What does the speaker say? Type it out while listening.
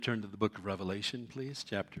Turn to the book of Revelation, please,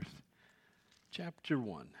 chapter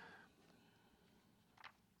 1.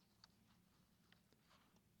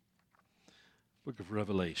 Book of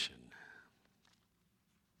Revelation.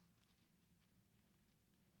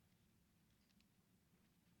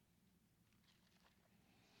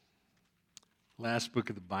 Last book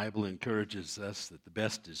of the Bible encourages us that the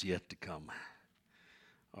best is yet to come.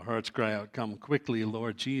 Our hearts cry out, "Come quickly,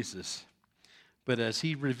 Lord Jesus." But as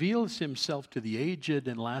he reveals himself to the aged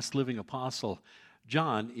and last living apostle,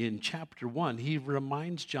 John, in chapter 1, he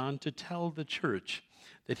reminds John to tell the church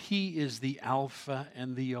that he is the Alpha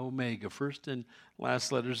and the Omega, first and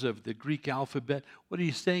last letters of the Greek alphabet. What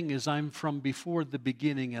he's saying is, I'm from before the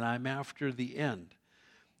beginning and I'm after the end.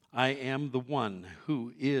 I am the one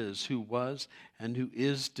who is, who was, and who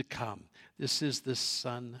is to come. This is the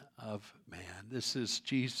Son of Man. This is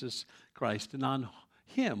Jesus Christ. And on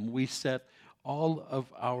him we set all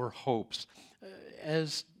of our hopes.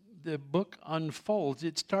 As the book unfolds,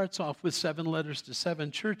 it starts off with 7 letters to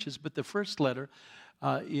 7 churches, but the first letter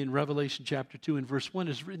in Revelation chapter 2 and verse 1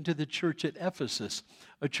 is written to the church at Ephesus,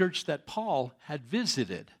 a church that Paul had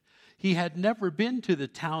visited. He had never been to the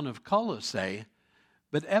town of Colossae,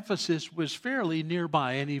 but Ephesus was fairly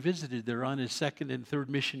nearby, and he visited there on his second and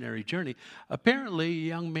third missionary journey. Apparently, a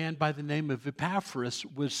young man by the name of Epaphras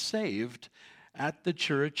was saved at the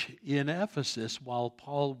church in Ephesus while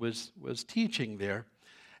Paul was teaching there.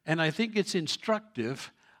 And I think it's instructive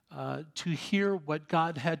to hear what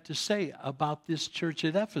God had to say about this church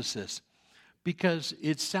at Ephesus, because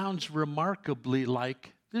it sounds remarkably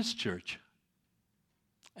like this church.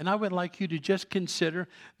 And I would like you to just consider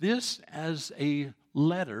this as a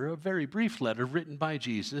letter, a very brief letter written by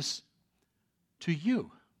Jesus to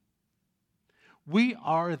you. We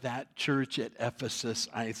are that church at Ephesus,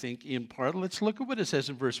 I think, in part. Let's look at what it says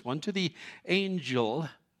in verse 1. To the angel,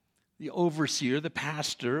 the overseer, the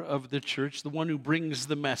pastor of the church, the one who brings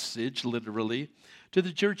the message, literally, to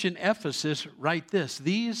the church in Ephesus, write this: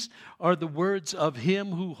 These are the words of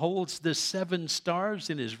him who holds the 7 stars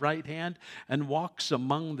in his right hand and walks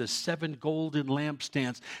among the 7 golden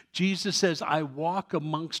lampstands. Jesus says, I walk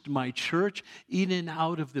amongst my church, in and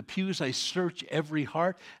out of the pews. I search every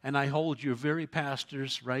heart, and I hold your very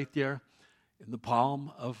pastors right there in the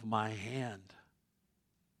palm of my hand.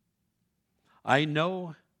 I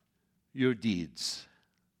know your deeds.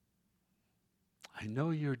 I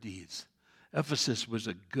know your deeds. Ephesus was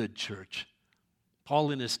a good church.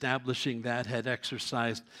 Paul, in establishing that, had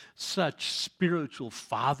exercised such spiritual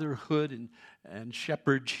fatherhood and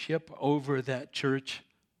shepherdship over that church.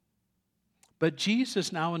 But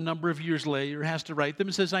Jesus, now a number of years later, has to write them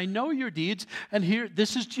and says, I know your deeds, and here,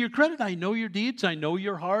 this is to your credit. I know your deeds. I know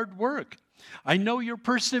your hard work. I know your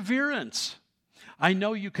perseverance. I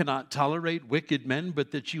know you cannot tolerate wicked men,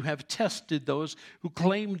 but that you have tested those who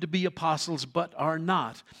claim to be apostles but are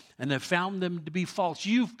not, and have found them to be false.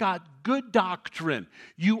 You've got good doctrine.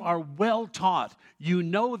 You are well taught. You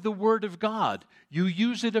know the Word of God. You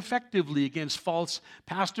use it effectively against false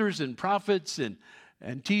pastors and prophets and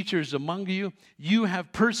teachers among you. You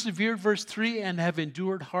have persevered, verse 3, and have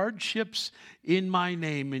endured hardships in my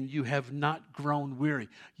name, and you have not grown weary.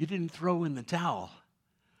 You didn't throw in the towel.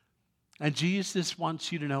 And Jesus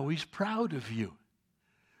wants you to know he's proud of you.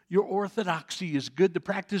 Your orthodoxy is good. The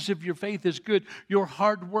practice of your faith is good. Your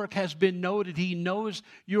hard work has been noted. He knows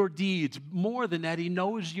your deeds. More than that, he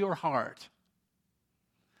knows your heart.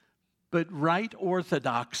 But right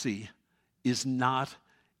orthodoxy is not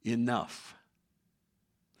enough.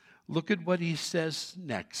 Look at what he says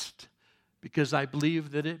next, because I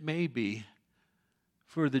believe that it may be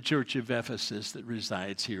for the church of Ephesus that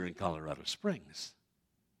resides here in Colorado Springs.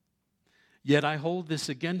 Yet I hold this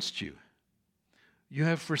against you. You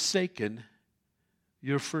have forsaken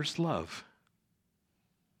your first love.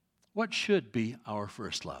 What should be our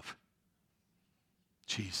first love?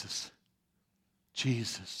 Jesus.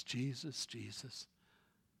 Jesus, Jesus, Jesus.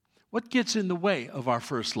 What gets in the way of our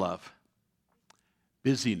first love?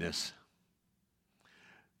 Busyness.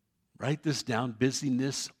 Write this down.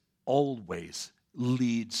 Busyness always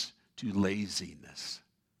leads to laziness,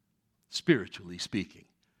 spiritually speaking.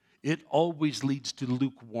 It always leads to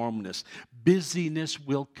lukewarmness. Busyness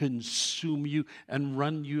will consume you and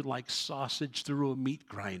run you like sausage through a meat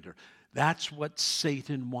grinder. That's what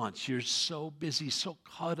Satan wants. You're so busy, so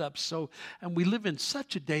caught up, and we live in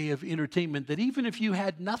such a day of entertainment that even if you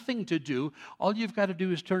had nothing to do, all you've got to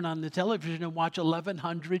do is turn on the television and watch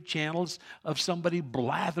 1,100 channels of somebody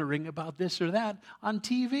blathering about this or that on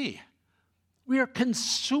TV. We are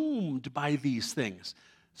consumed by these things.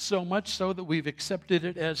 So much so that we've accepted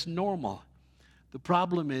it as normal. The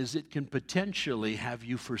problem is it can potentially have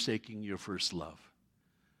you forsaking your first love.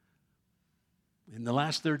 In the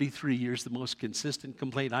last 33 years, the most consistent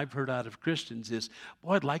complaint I've heard out of Christians is,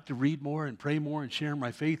 boy, I'd like to read more and pray more and share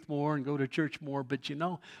my faith more and go to church more, but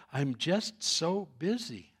I'm just so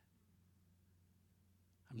busy.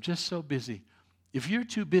 I'm just so busy. If you're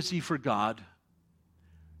too busy for God,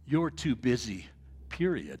 you're too busy,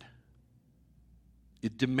 period.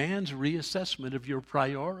 It demands reassessment of your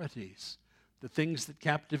priorities, the things that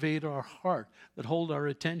captivate our heart, that hold our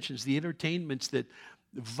attentions, the entertainments that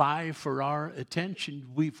vie for our attention.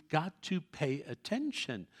 We've got to pay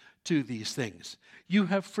attention to these things. You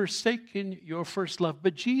have forsaken your first love,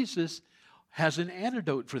 but Jesus has an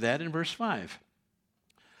antidote for that in verse 5.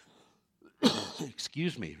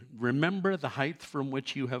 Excuse me. Remember the height from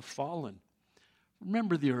which you have fallen.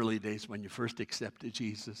 Remember the early days when you first accepted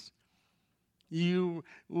Jesus. Your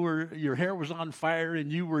hair was on fire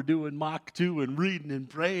and you were doing Mach 2 and reading and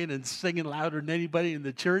praying and singing louder than anybody in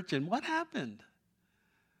the church. And what happened?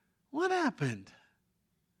 What happened?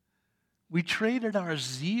 We traded our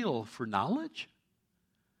zeal for knowledge.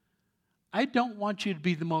 I don't want you to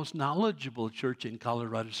be the most knowledgeable church in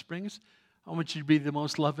Colorado Springs. I want you to be the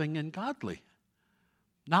most loving and godly.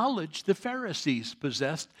 Knowledge the Pharisees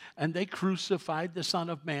possessed, and they crucified the Son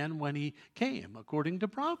of Man when he came, according to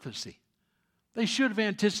prophecy. They should have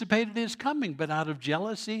anticipated his coming, but out of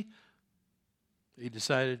jealousy, they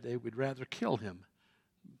decided they would rather kill him,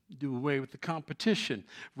 do away with the competition.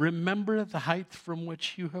 Remember the height from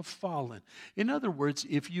which you have fallen. In other words,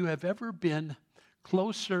 if you have ever been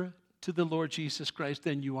closer to the Lord Jesus Christ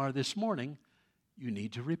than you are this morning, you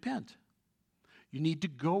need to repent. You need to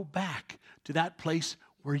go back to that place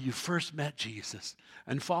where you first met Jesus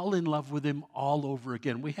and fall in love with him all over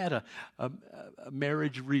again. We had a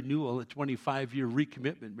marriage renewal, a 25-year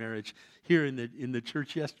recommitment marriage here in the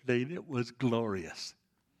church yesterday, and it was glorious.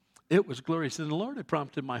 It was glorious. And the Lord had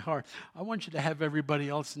prompted my heart, I want you to have everybody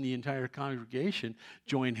else in the entire congregation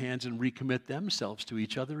join hands and recommit themselves to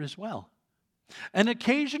each other as well. An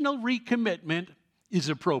occasional recommitment is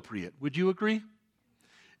appropriate. Would you agree?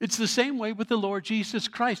 It's the same way with the Lord Jesus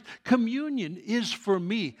Christ. Communion is for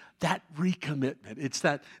me that recommitment. It's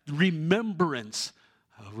that remembrance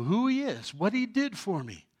of who he is, what he did for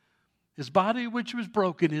me. His body which was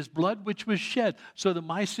broken, his blood which was shed, so that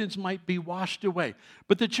my sins might be washed away.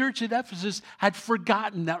 But the church at Ephesus had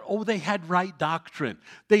forgotten that, they had right doctrine.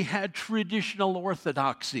 They had traditional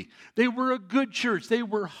orthodoxy. They were a good church. They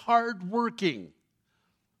were hardworking.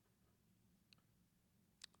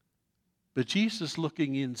 But Jesus,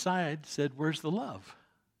 looking inside, said, where's the love?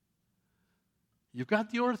 You've got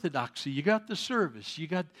the orthodoxy, you got the service,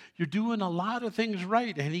 you're doing a lot of things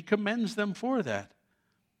right, and he commends them for that.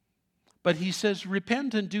 But he says,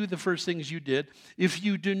 repent and do the first things you did. If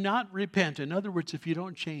you do not repent, in other words, if you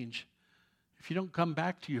don't change, if you don't come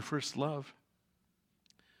back to your first love,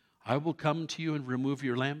 I will come to you and remove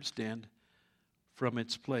your lampstand from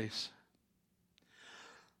its place.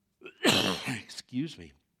 Excuse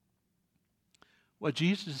me. What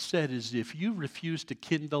Jesus said is, if you refuse to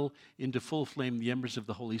kindle into full flame the embers of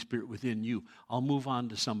the Holy Spirit within you, I'll move on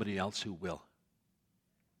to somebody else who will.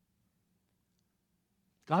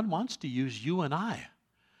 God wants to use you and I,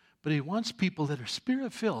 but he wants people that are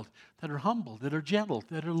Spirit-filled, that are humble, that are gentle,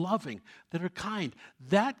 that are loving, that are kind.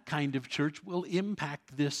 That kind of church will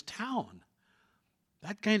impact this town.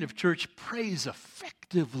 That kind of church prays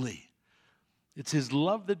effectively. It's his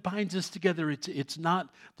love that binds us together. It's not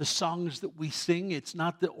the songs that we sing. It's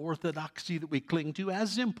not the orthodoxy that we cling to,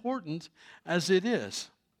 as important as it is.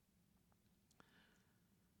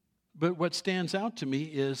 But what stands out to me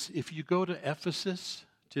is if you go to Ephesus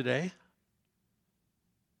today,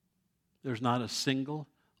 there's not a single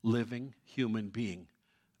living human being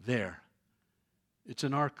there. It's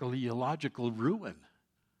an archaeological ruin.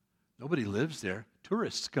 Nobody lives there.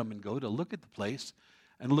 Tourists come and go to look at the place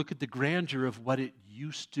and look at the grandeur of what it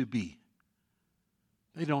used to be.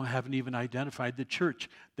 They haven't even identified the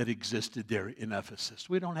church that existed there in Ephesus.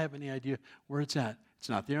 We don't have any idea where it's at. It's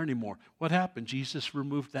not there anymore. What happened? Jesus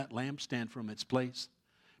removed that lampstand from its place.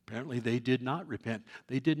 Apparently they did not repent.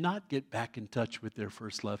 They did not get back in touch with their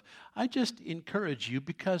first love. I just encourage you,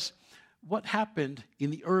 because what happened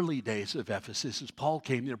in the early days of Ephesus is Paul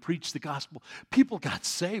came there, preached the gospel. People got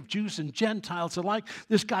saved, Jews and Gentiles alike.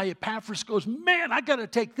 This guy Epaphras goes, man, I got to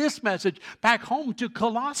take this message back home to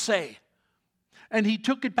Colossae. And he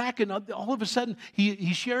took it back, and all of a sudden,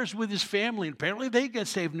 he shares with his family, and apparently they get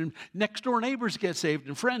saved, and next-door neighbors get saved,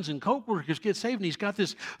 and friends and co-workers get saved, and he's got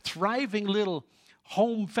this thriving little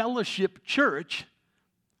home fellowship church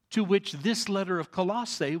to which this letter of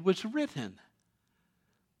Colossae was written.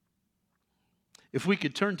 If we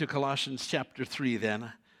could turn to Colossians chapter 3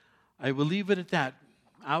 then, I will leave it at that.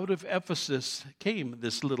 out of Ephesus came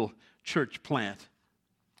this little church plant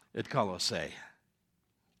at Colossae.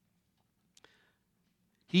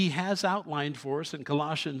 He has outlined for us in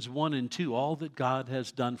Colossians 1 and 2 all that God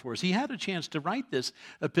has done for us. He had a chance to write this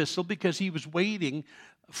epistle because he was waiting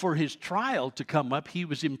for his trial to come up. He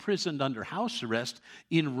was imprisoned under house arrest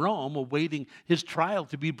in Rome, awaiting his trial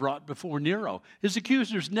to be brought before Nero. His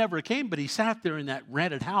accusers never came, but he sat there in that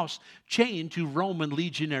rented house, chained to Roman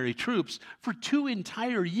legionary troops for 2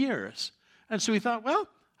 entire years. And so he thought, well,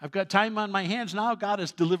 I've got time on my hands now. God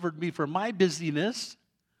has delivered me from my busyness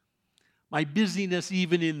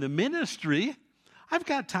even in the ministry. I've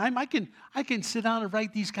got time. I can sit down and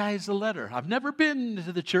write these guys a letter. I've never been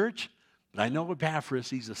to the church, but I know Epaphras,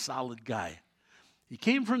 he's a solid guy. He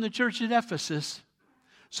came from the church at Ephesus,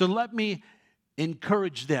 so let me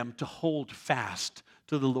encourage them to hold fast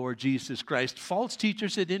to the Lord Jesus Christ. False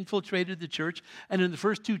teachers had infiltrated the church, and in the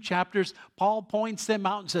first 2 chapters, Paul points them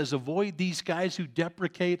out and says, avoid these guys who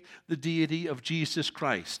deprecate the deity of Jesus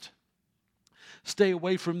Christ. Stay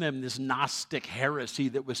away from them, this Gnostic heresy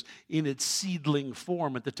that was in its seedling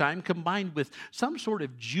form at the time, combined with some sort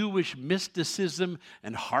of Jewish mysticism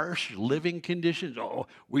and harsh living conditions. Oh,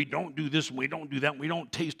 we don't do this and we don't do that, and we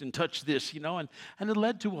don't taste and touch this, and it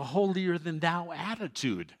led to a holier-than-thou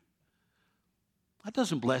attitude. That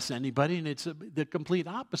doesn't bless anybody, and it's the complete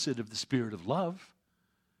opposite of the spirit of love.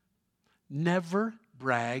 Never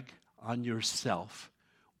brag on yourself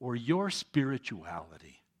or your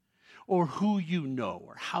spirituality, or who you know,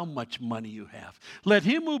 or how much money you have. Let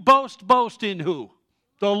him who boasts, boast in who?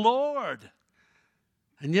 The Lord.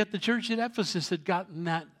 And yet the church at Ephesus had gotten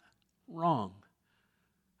that wrong.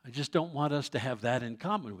 I just don't want us to have that in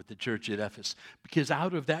common with the church at Ephesus, because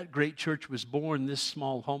out of that great church was born this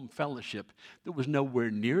small home fellowship that was nowhere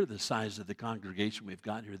near the size of the congregation we've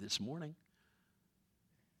got here this morning.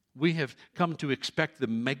 We have come to expect the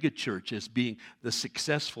megachurch as being the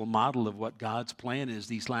successful model of what God's plan is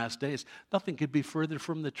these last days. Nothing could be further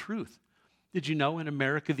from the truth. Did you know in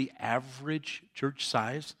America the average church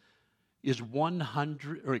size is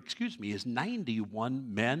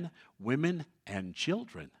 91 men, women, and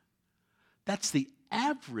children? That's the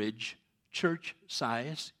average church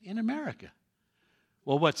size in America.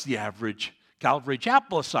 Well, what's the average Calvary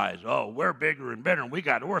Chapel size? Oh, we're bigger and better, and we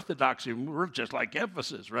got orthodoxy, and we're just like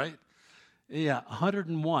Ephesus, right? Yeah,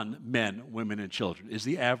 101 men, women, and children is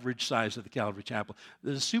the average size of the Calvary Chapel.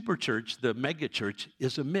 The super church, the mega church,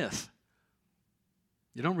 is a myth.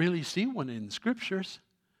 You don't really see one in the scriptures,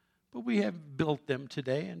 but we have built them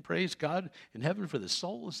today, and praise God in heaven for the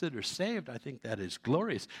souls that are saved. I think that is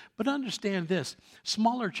glorious. But understand this,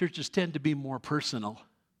 smaller churches tend to be more personal,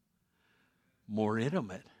 more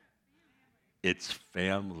intimate. It's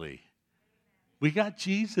family. We got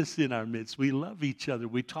Jesus in our midst. We love each other.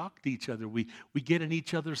 We talk to each other. We get in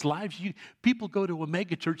each other's lives. People go to a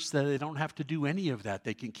megachurch so that they don't have to do any of that.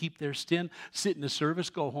 They can keep their sin, sit in the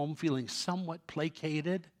service, go home feeling somewhat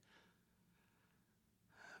placated.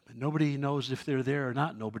 But nobody knows if they're there or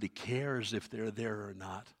not. Nobody cares if they're there or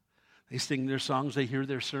not. They sing their songs, they hear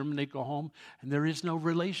their sermon, they go home, and there is no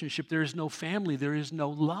relationship. There is no family. There is no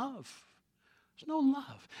love. There's no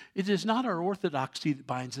love. It is not our orthodoxy that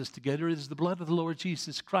binds us together. It is the blood of the Lord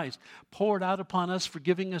Jesus Christ poured out upon us,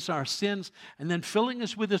 forgiving us our sins, and then filling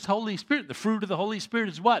us with His Holy Spirit. The fruit of the Holy Spirit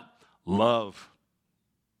is what? Love.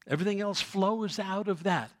 Everything else flows out of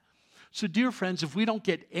that. So, dear friends, if we don't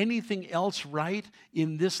get anything else right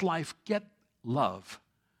in this life, get love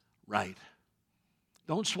right.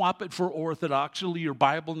 Don't swap it for orthodoxy or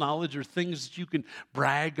Bible knowledge or things that you can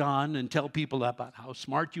brag on and tell people about how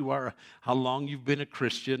smart you are, how long you've been a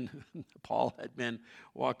Christian. Paul had been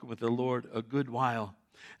walking with the Lord a good while.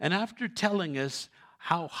 And after telling us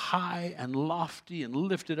how high and lofty and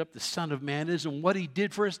lifted up the Son of Man is and what He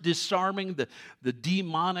did for us, disarming the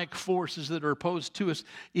demonic forces that are opposed to us,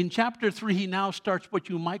 in chapter 3, he now starts what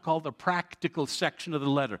you might call the practical section of the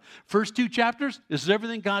letter. First 2 chapters, this is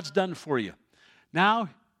everything God's done for you. Now,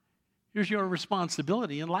 here's your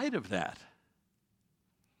responsibility in light of that.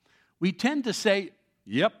 We tend to say,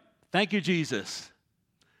 yep, thank you, Jesus.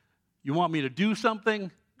 You want me to do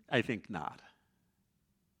something? I think not.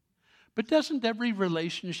 But doesn't every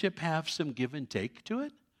relationship have some give and take to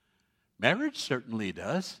it? Marriage certainly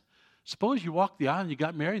does. Suppose you walk the aisle and you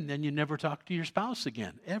got married and then you never talk to your spouse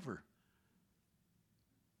again, ever.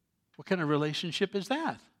 What kind of relationship is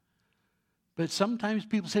that? But sometimes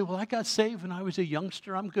people say, well, I got saved when I was a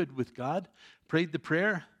youngster. I'm good with God. Prayed the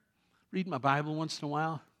prayer. Read my Bible once in a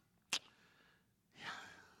while.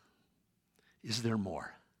 Is there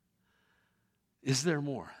more? Is there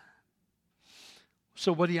more?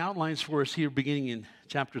 So what he outlines for us here beginning in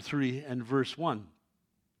chapter 3 and verse 1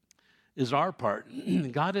 is our part.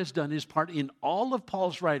 God has done his part in all of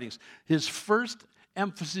Paul's writings. His first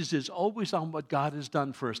emphasis is always on what God has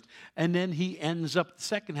done first. And then he ends up the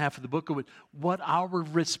second half of the book with what our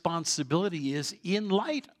responsibility is in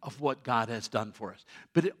light of what God has done for us.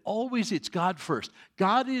 But it's God first.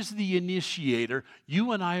 God is the initiator.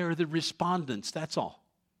 You and I are the respondents. That's all.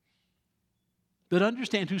 But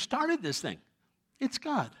understand who started this thing. It's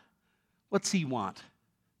God. What's he want?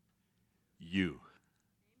 You.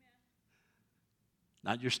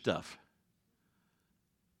 Not your stuff.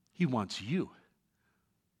 He wants you.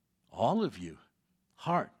 All of you.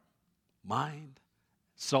 Heart, mind,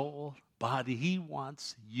 soul, body. He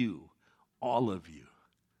wants you. All of you.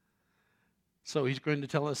 So he's going to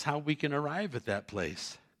tell us how we can arrive at that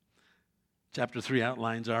place. Chapter 3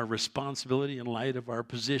 outlines our responsibility in light of our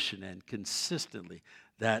position, and consistently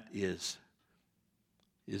that is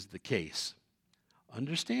the case.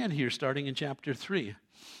 Understand here, starting in chapter 3,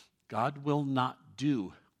 God will not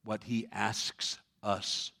do what he asks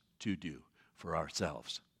us to do for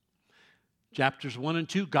ourselves. Chapters 1 and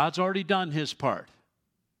 2, God's already done his part.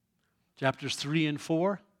 Chapters 3 and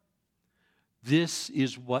 4, this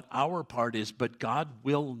is what our part is, but God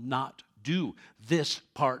will not do this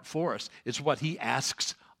part for us. It's what he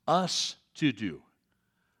asks us to do.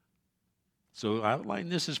 So outline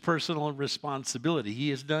this as personal responsibility. He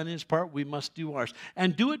has done his part, we must do ours.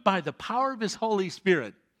 And do it by the power of his Holy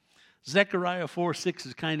Spirit. Zechariah 4:6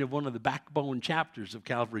 is kind of one of the backbone chapters of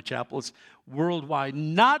Calvary Chapel. It's worldwide,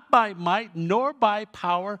 not by might nor by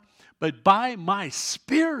power, but by my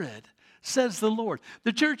Spirit, says the Lord.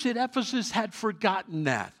 The church at Ephesus had forgotten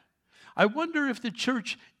that. I wonder if the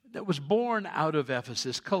church that was born out of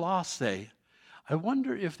Ephesus, Colossae, I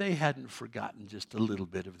wonder if they hadn't forgotten just a little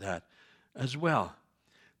bit of that as well.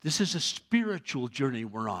 This is a spiritual journey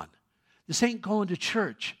we're on. This ain't going to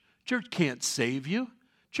church. Church can't save you.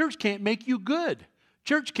 Church can't make you good.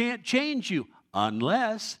 Church can't change you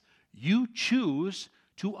unless you choose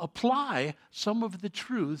to apply some of the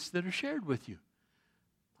truths that are shared with you.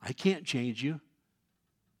 I can't change you.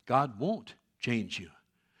 God won't change you.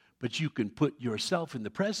 But you can put yourself in the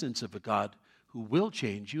presence of a God who will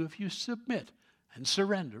change you if you submit and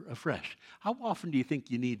surrender afresh. How often do you think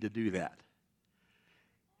you need to do that?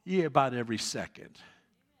 Yeah, about every second.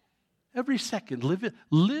 Every second,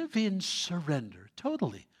 live in surrender,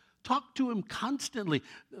 totally. Talk to him constantly.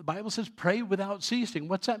 The Bible says pray without ceasing.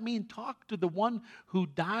 What's that mean? Talk to the one who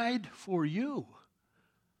died for you.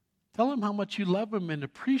 Tell him how much you love him and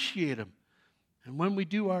appreciate him. And when we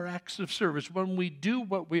do our acts of service, when we do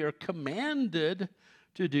what we are commanded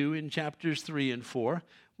to do in chapters 3 and 4,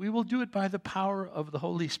 we will do it by the power of the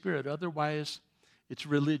Holy Spirit. Otherwise, it's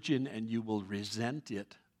religion and you will resent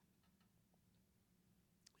it.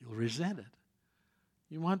 You'll resent it.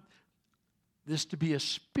 You want this to be a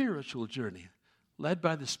spiritual journey, led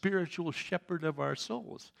by the spiritual shepherd of our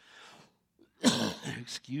souls.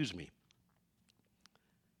 Excuse me.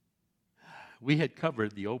 We had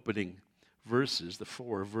covered the opening verses, the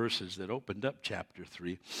 4 verses that opened up chapter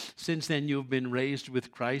 3. Since then you have been raised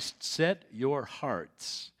with Christ. Set your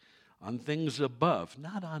hearts on things above,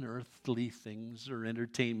 not on earthly things or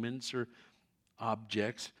entertainments or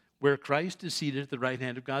objects. Where Christ is seated at the right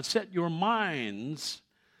hand of God, set your minds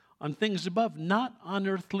on things above, not on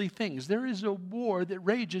earthly things. There is a war that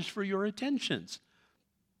rages for your attentions.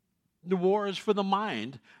 The war is for the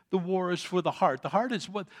mind. The war is for the heart. The heart is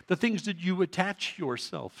what the things that you attach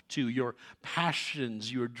yourself to, your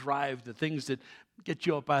passions, your drive, the things that get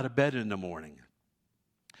you up out of bed in the morning.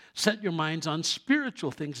 Set your minds on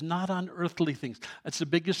spiritual things, not on earthly things. That's the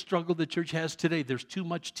biggest struggle the church has today. There's too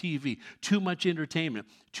much TV, too much entertainment,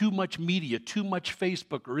 too much media, too much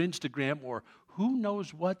Facebook or Instagram, or who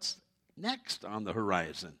knows what's next on the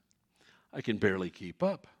horizon. I can barely keep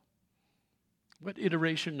up. What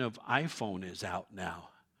iteration of iPhone is out now?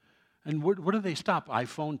 And where do they stop?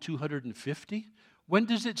 iPhone 250? When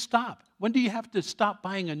does it stop? When do you have to stop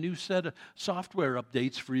buying a new set of software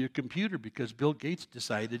updates for your computer because Bill Gates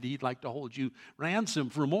decided he'd like to hold you ransom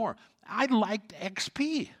for more? I liked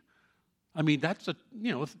XP. I mean, that's a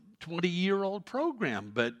 20-year-old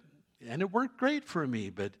program, and it worked great for me,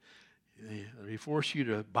 but they force you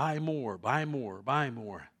to buy more, buy more, buy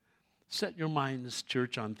more. Set your minds,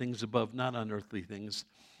 church, on things above, not on earthly things.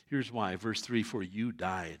 Here's why. Verse 3, for you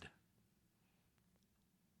died.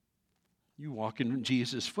 You walk in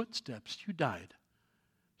Jesus' footsteps. You died.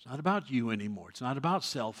 It's not about you anymore. It's not about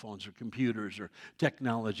cell phones or computers or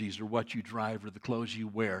technologies or what you drive or the clothes you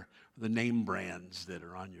wear or the name brands that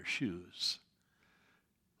are on your shoes.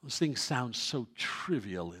 Those things sound so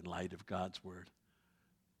trivial in light of God's word.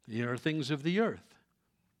 They are things of the earth.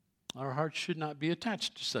 Our hearts should not be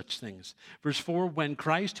attached to such things. Verse 4, when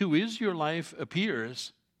Christ, who is your life,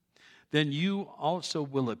 appears, then you also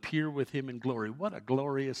will appear with him in glory. What a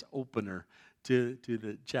glorious opener to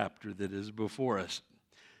the chapter that is before us.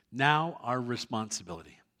 Now our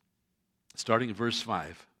responsibility. Starting in verse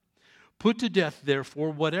 5. Put to death,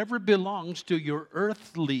 therefore, whatever belongs to your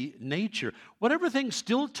earthly nature. Whatever things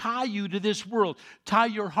still tie you to this world, tie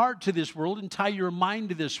your heart to this world, and tie your mind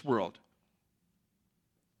to this world.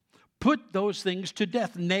 Put those things to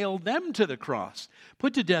death. Nail them to the cross.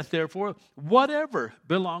 Put to death, therefore, whatever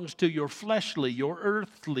belongs to your fleshly, your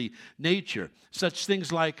earthly nature. Such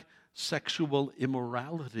things like sexual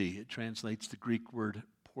immorality. It translates the Greek word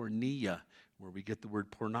porneia, where we get the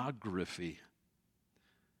word pornography.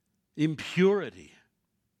 Impurity,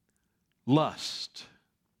 lust,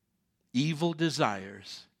 evil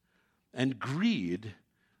desires, and greed,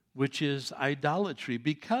 which is idolatry.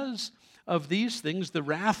 Because of these things, the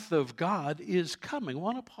wrath of God is coming. I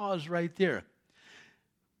want to pause right there.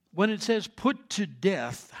 When it says put to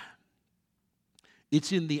death,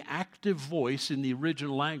 it's in the active voice in the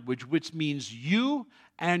original language, which means you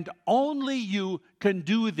and only you can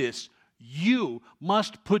do this. You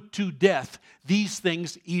must put to death these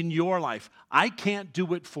things in your life. I can't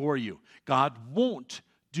do it for you. God won't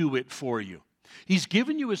do it for you. He's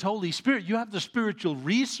given you His Holy Spirit. You have the spiritual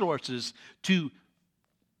resources to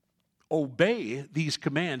obey these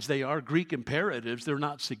commands. They are Greek imperatives. They're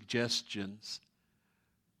not suggestions.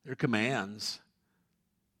 They're commands.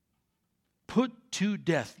 Put to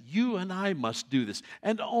death. You and I must do this,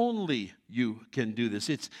 and only you can do this.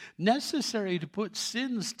 It's necessary to put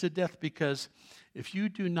sins to death, because if you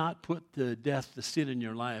do not put to death the sin in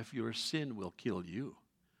your life, your sin will kill you.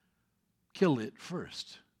 Kill it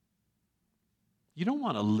first. You don't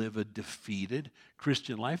want to live a defeated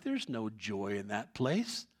Christian life. There's no joy in that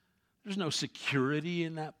place. There's no security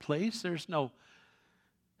in that place. There's no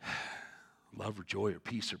love or joy or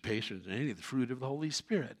peace or patience or any of the fruit of the Holy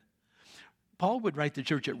Spirit. Paul would write the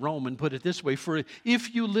church at Rome and put it this way: for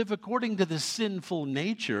if you live according to the sinful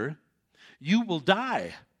nature, you will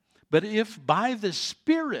die. But if by the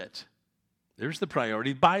Spirit, there's the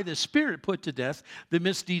priority, by the Spirit put to death the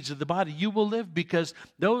misdeeds of the body, you will live, because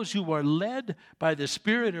those who are led by the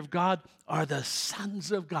Spirit of God are the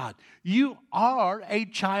sons of God. You are a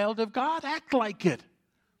child of God. Act like it.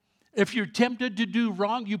 If you're tempted to do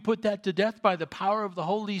wrong, you put that to death by the power of the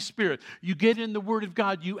Holy Spirit. You get in the Word of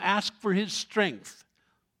God. You ask for His strength.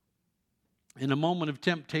 In a moment of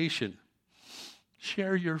temptation,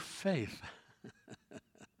 share your faith.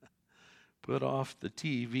 Put off the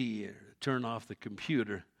TV or turn off the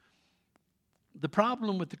computer. The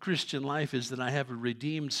problem with the Christian life is that I have a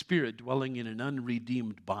redeemed spirit dwelling in an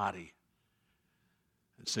unredeemed body.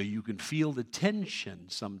 And so you can feel the tension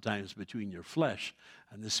sometimes between your flesh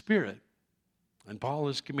and the Spirit. And Paul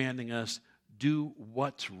is commanding us, do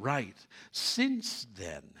what's right. Since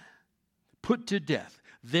then, put to death.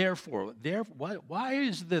 Therefore, why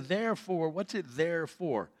is the therefore? What's it there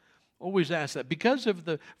for? Always ask that. Because of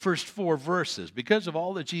the first 4 verses, because of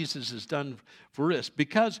all that Jesus has done for us,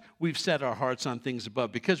 because we've set our hearts on things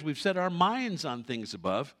above, because we've set our minds on things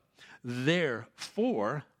above,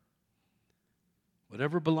 therefore,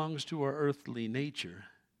 whatever belongs to our earthly nature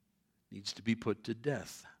needs to be put to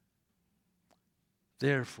death.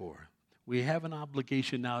 Therefore, we have an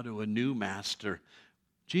obligation now to a new master,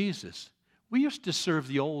 Jesus. We used to serve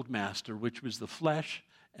the old master, which was the flesh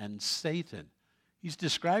and Satan. He's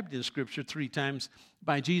described in Scripture 3 times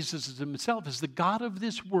by Jesus himself as the God of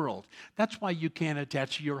this world. That's why you can't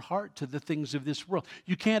attach your heart to the things of this world.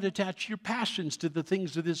 You can't attach your passions to the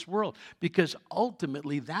things of this world, because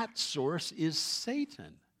ultimately that source is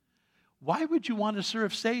Satan. Why would you want to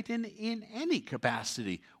serve Satan in any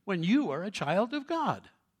capacity when you are a child of God?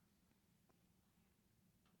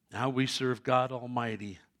 Now we serve God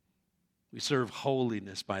Almighty. We serve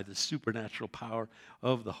holiness by the supernatural power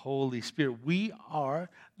of the Holy Spirit. We are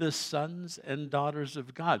the sons and daughters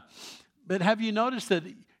of God. But have you noticed that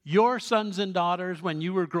your sons and daughters, when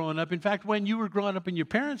you were growing up, in fact, when you were growing up in your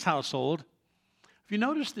parents' household, have you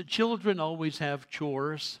noticed that children always have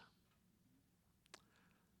chores?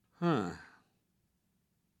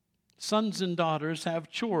 Sons and daughters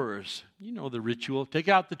have chores. You know the ritual. Take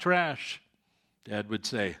out the trash, Dad would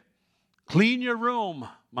say. Clean your room,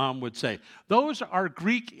 Mom would say. Those are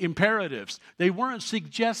Greek imperatives. They weren't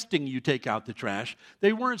suggesting you take out the trash.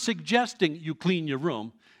 They weren't suggesting you clean your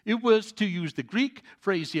room. It was, to use the Greek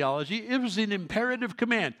phraseology, it was an imperative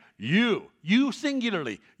command. You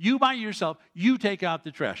singularly, you by yourself, you take out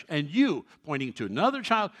the trash. And you, pointing to another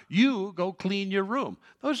child, you go clean your room.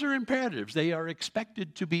 Those are imperatives. They are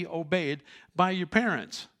expected to be obeyed by your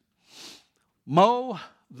parents. Mow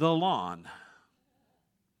the lawn.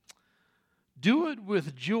 Do it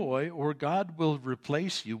with joy, or God will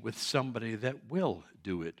replace you with somebody that will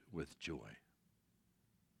do it with joy.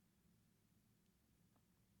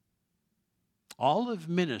 All of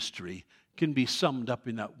ministry can be summed up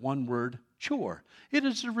in that one word, chore. It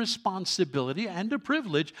is a responsibility and a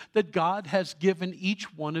privilege that God has given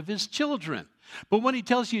each one of his children. But when he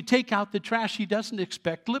tells you to take out the trash, he doesn't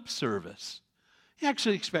expect lip service. He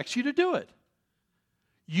actually expects you to do it.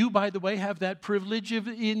 You, by the way, have that privilege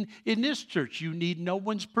in this church. You need no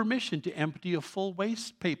one's permission to empty a full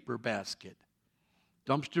waste paper basket.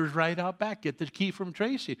 Dumpster's right out back. Get the key from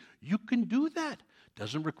Tracy. You can do that.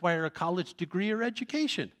 Doesn't require a college degree or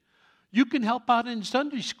education. You can help out in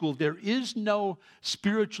Sunday school. There is no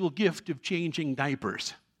spiritual gift of changing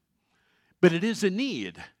diapers. But it is a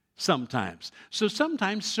need sometimes. So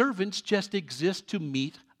sometimes servants just exist to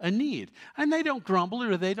meet a need. And they don't grumble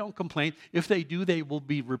or they don't complain. If they do, they will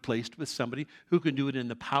be replaced with somebody who can do it in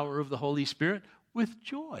the power of the Holy Spirit with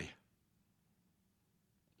joy.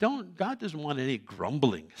 God doesn't want any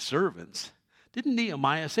grumbling servants. Didn't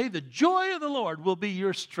Nehemiah say, the joy of the Lord will be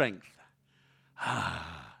your strength?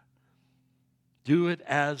 Do it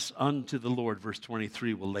as unto the Lord, verse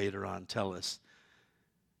 23 will later on tell us.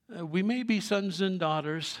 We may be sons and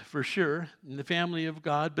daughters, for sure, in the family of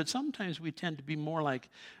God, but sometimes we tend to be more like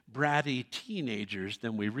bratty teenagers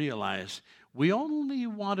than we realize. We only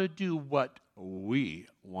want to do what we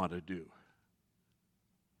want to do,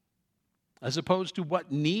 as opposed to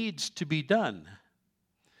what needs to be done.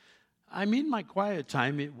 I'm in my quiet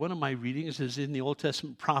time. One of my readings is in the Old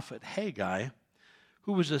Testament prophet Haggai,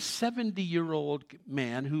 who was a 70-year-old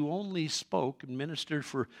man who only spoke and ministered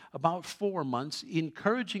for about 4 months,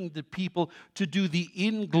 encouraging the people to do the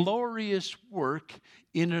inglorious work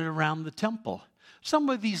in and around the temple. Some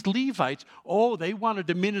of these Levites, they wanted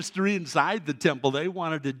to minister inside the temple. They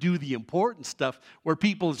wanted to do the important stuff where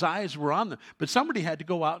people's eyes were on them. But somebody had to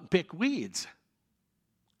go out and pick weeds.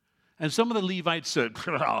 And some of the Levites said,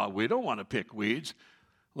 we don't want to pick weeds.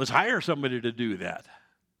 Let's hire somebody to do that.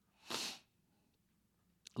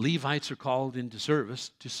 Levites are called into service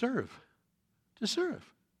to serve. To serve.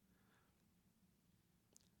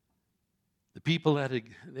 The people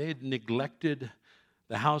they had neglected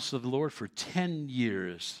the house of the Lord for 10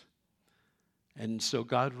 years. And so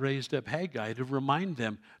God raised up Haggai to remind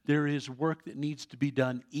them there is work that needs to be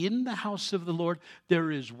done in the house of the Lord.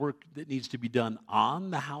 There is work that needs to be done on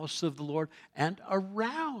the house of the Lord and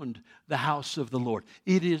around the house of the Lord.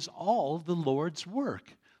 It is all the Lord's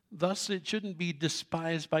work. Thus, it shouldn't be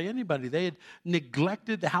despised by anybody. They had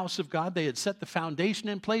neglected the house of God. They had set the foundation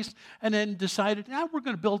in place and then decided, we're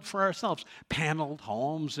going to build for ourselves paneled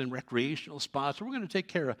homes and recreational spots. We're going to take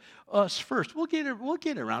care of us first. We'll get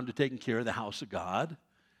around to taking care of the house of God.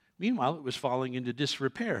 Meanwhile, it was falling into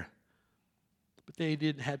disrepair. But they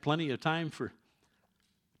had plenty of time for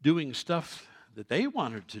doing stuff that they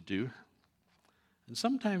wanted to do. And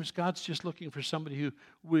sometimes God's just looking for somebody who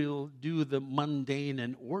will do the mundane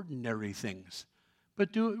and ordinary things,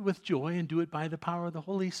 but do it with joy and do it by the power of the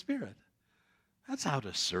Holy Spirit. That's how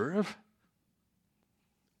to serve.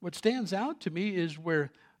 What stands out to me is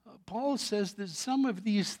where Paul says that some of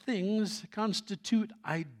these things constitute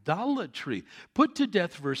idolatry. Put to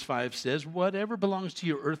death, verse 5 says, whatever belongs to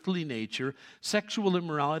your earthly nature, sexual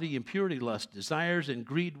immorality, impurity, lust, desires, and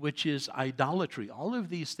greed, which is idolatry. All of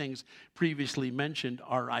these things previously mentioned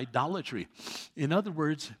are idolatry. In other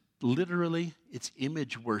words, literally, it's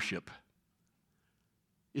image worship.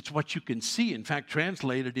 It's what you can see. In fact,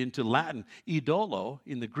 translated into Latin, idolo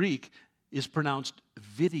in the Greek is pronounced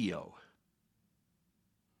video.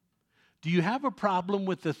 Do you have a problem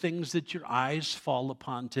with the things that your eyes fall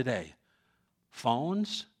upon today?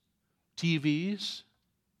 Phones, TVs,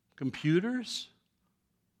 computers?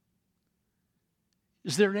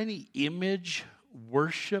 Is there any image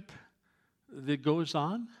worship that goes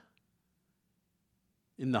on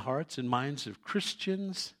in the hearts and minds of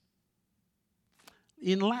Christians?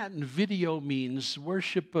 In Latin, video means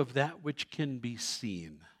worship of that which can be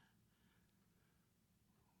seen.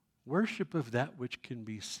 Worship of that which can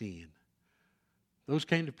be seen. Those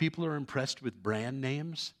kind of people are impressed with brand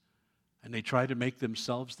names, and they try to make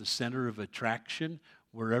themselves the center of attraction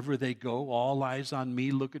wherever they go. All eyes on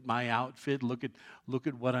me. Look at my outfit. Look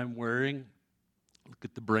at what I'm wearing. Look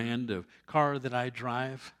at the brand of car that I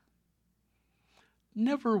drive.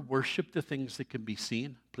 Never worship the things that can be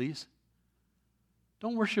seen, please.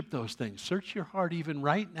 Don't worship those things. Search your heart even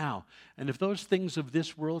right now. And if those things of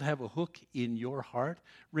this world have a hook in your heart,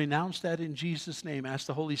 renounce that in Jesus' name. Ask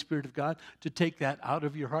the Holy Spirit of God to take that out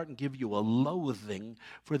of your heart and give you a loathing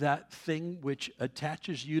for that thing which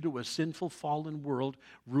attaches you to a sinful, fallen world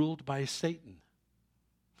ruled by Satan.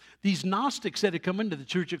 These Gnostics that had come into the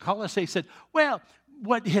church at Colossae said, well,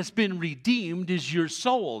 what has been redeemed is your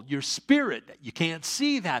soul, your spirit. You can't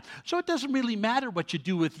see that. So it doesn't really matter what you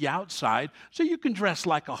do with the outside. So you can dress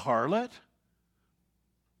like a harlot.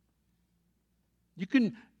 You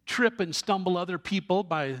can trip and stumble other people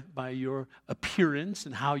by your appearance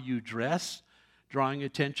and how you dress, drawing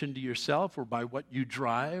attention to yourself, or by what you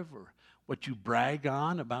drive, or what you brag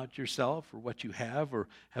on about yourself, or what you have or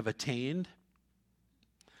have attained.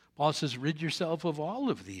 Paul says, rid yourself of all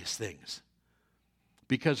of these things.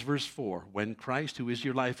 Because verse 4, when Christ, who is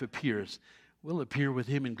your life, appears, we'll appear with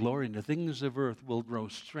him in glory, and the things of earth will grow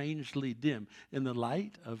strangely dim in the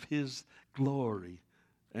light of his glory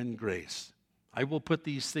and grace. I will put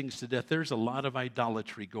these things to death. There's a lot of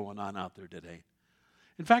idolatry going on out there today.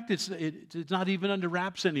 In fact, it's not even under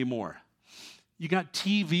wraps anymore. You got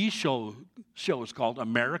TV shows called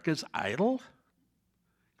America's Idol.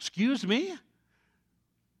 Excuse me?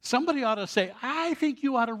 Somebody ought to say, I think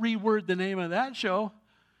you ought to reword the name of that show.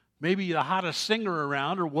 Maybe the hottest singer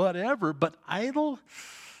around or whatever, but idol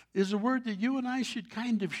is a word that you and I should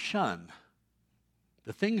kind of shun.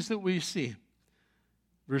 The things that we see.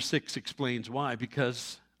 Verse 6 explains why.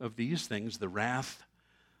 Because of these things, the wrath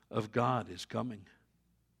of God is coming.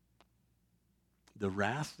 The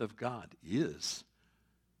wrath of God is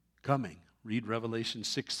coming. Read Revelation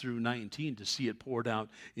 6 through 19 to see it poured out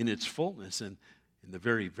in its fullness and in the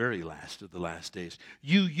very, very last of the last days.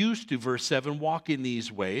 You used to, verse 7, walk in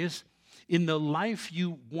these ways in the life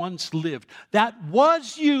you once lived. That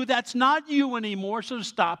was you. That's not you anymore, so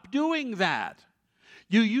stop doing that.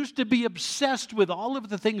 You used to be obsessed with all of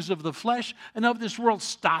the things of the flesh and of this world.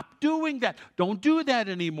 Stop doing that. Don't do that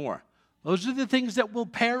anymore. Those are the things that will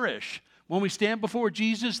perish. When we stand before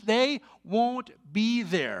Jesus, they won't be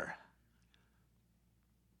there.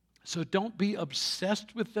 So don't be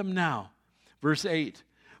obsessed with them now. Verse 8,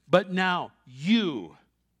 but now you,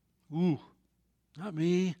 not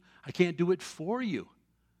me, I can't do it for you.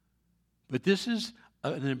 But this is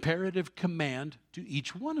an imperative command to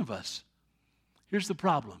each one of us. Here's the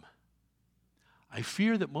problem. I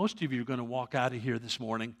fear that most of you are going to walk out of here this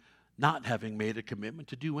morning not having made a commitment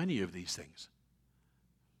to do any of these things.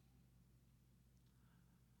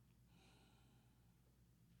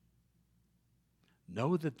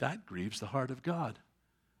 Know that that grieves the heart of God.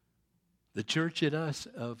 The church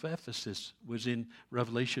of Ephesus was in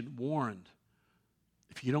Revelation warned,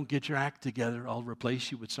 if you don't get your act together, I'll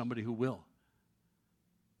replace you with somebody who will.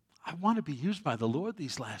 I want to be used by the Lord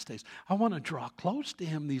these last days. I want to draw close to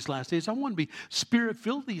him these last days. I want to be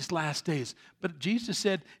spirit-filled these last days. But Jesus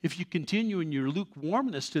said, if you continue in your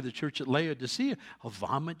lukewarmness to the church at Laodicea, I'll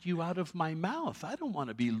vomit you out of my mouth. I don't want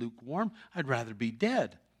to be lukewarm. I'd rather be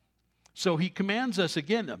dead. So he commands us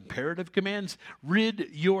again, imperative commands, rid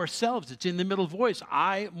yourselves. It's in the middle voice.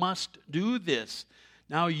 I must do this.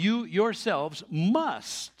 Now you yourselves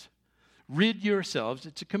must rid yourselves.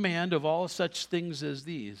 It's a command of all such things as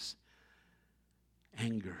these.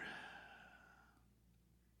 Anger.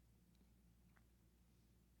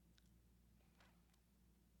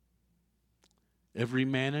 Every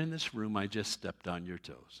man in this room, I just stepped on your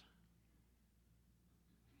toes.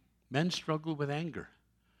 Men struggle with anger.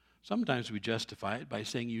 Sometimes we justify it by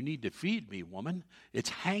saying, you need to feed me, woman.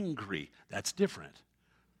 It's hangry. That's different.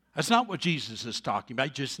 That's not what Jesus is talking about. I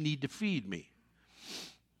just need to feed me.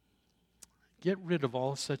 Get rid of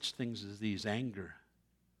all such things as these: anger,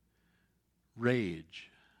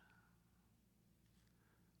 rage,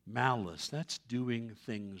 malice. That's doing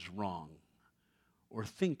things wrong or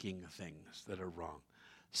thinking things that are wrong.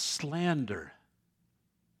 Slander.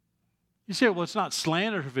 You say, well, it's not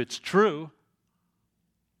slander if it's true.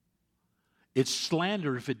 It's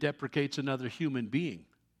slander if it deprecates another human being.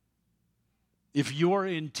 If your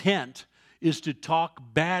intent is to talk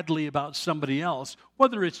badly about somebody else,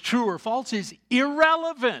 whether it's true or false is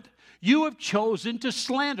irrelevant. You have chosen to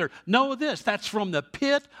slander. Know this, that's from the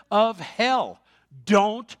pit of hell.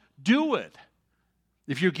 Don't do it.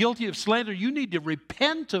 If you're guilty of slander, you need to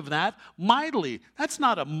repent of that mightily. That's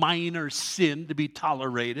not a minor sin to be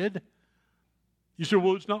tolerated. You say,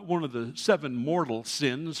 well, it's not one of the 7 mortal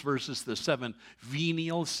sins versus the 7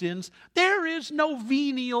 venial sins. There is no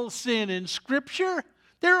venial sin in Scripture.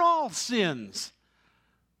 They're all sins.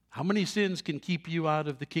 How many sins can keep you out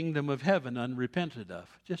of the kingdom of heaven unrepented of?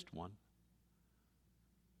 Just one.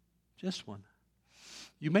 Just one.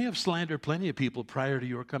 You may have slandered plenty of people prior to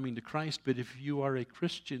your coming to Christ, but if you are a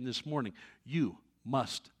Christian this morning, you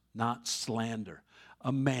must not slander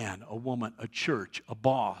a man, a woman, a church, a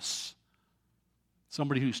boss,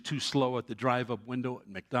 somebody who's too slow at the drive-up window at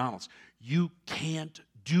McDonald's. You can't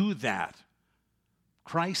do that.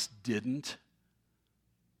 Christ didn't.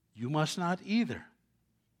 You must not either.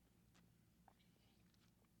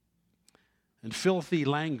 And filthy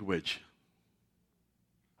language.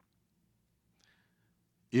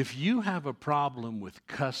 If you have a problem with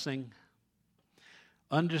cussing,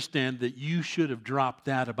 understand that you should have dropped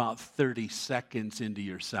that about 30 seconds into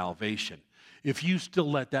your salvation. If you still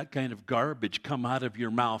let that kind of garbage come out of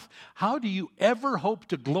your mouth, how do you ever hope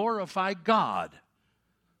to glorify God?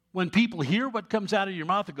 When people hear what comes out of your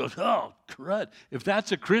mouth, it goes, oh, crud. If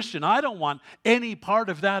that's a Christian, I don't want any part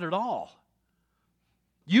of that at all.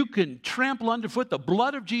 You can trample underfoot the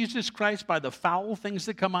blood of Jesus Christ by the foul things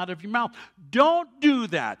that come out of your mouth. Don't do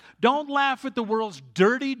that. Don't laugh at the world's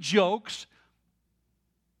dirty jokes.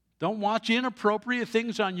 Don't watch inappropriate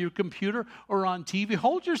things on your computer or on TV.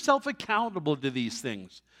 Hold yourself accountable to these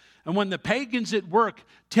things. And when the pagans at work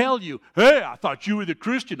tell you, hey, I thought you were the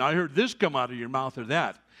Christian. I heard this come out of your mouth or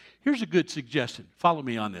that. Here's a good suggestion. Follow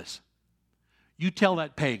me on this. You tell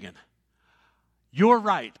that pagan, you're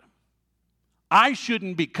right. I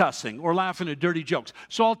shouldn't be cussing or laughing at dirty jokes.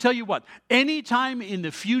 So I'll tell you what, anytime in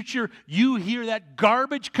the future you hear that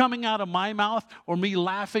garbage coming out of my mouth or me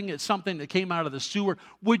laughing at something that came out of the sewer,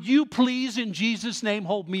 would you please, in Jesus' name,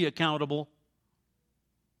 hold me accountable?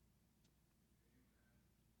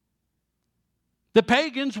 The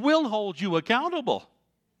pagans will hold you accountable.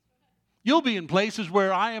 You'll be in places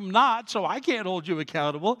where I am not, so I can't hold you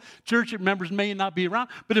accountable. Church members may not be around.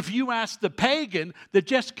 But if you ask the pagan that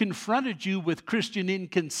just confronted you with Christian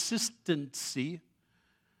inconsistency,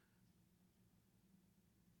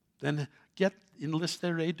 then enlist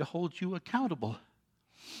their aid to hold you accountable.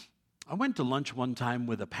 I went to lunch one time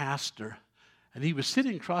with a pastor, and he was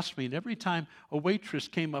sitting across from me, and every time a waitress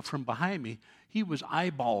came up from behind me, he was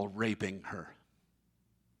eyeball raping her.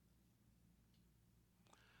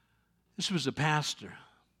 This was a pastor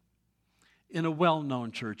in a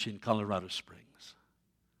well-known church in Colorado Springs.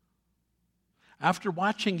 After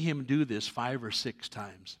watching him do this 5 or 6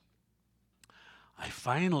 times, I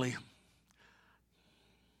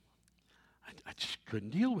just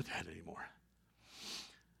couldn't deal with that anymore.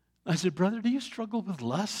 I said, brother, do you struggle with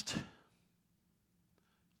lust?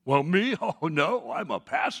 Well, me? Oh, no, I'm a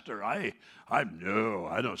pastor. I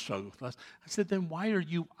don't struggle with lust. I said, then why are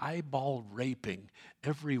you eyeball raping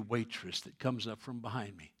every waitress that comes up from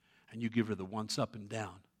behind me and you give her the once up and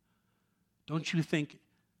down? Don't you think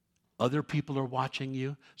other people are watching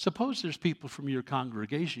you? Suppose there's people from your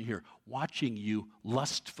congregation here watching you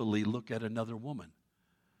lustfully look at another woman.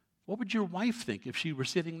 What would your wife think if she were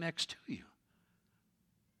sitting next to you?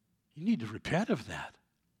 You need to repent of that.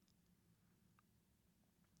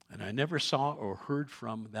 And I never saw or heard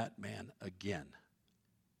from that man again,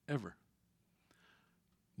 ever.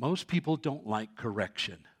 Most people don't like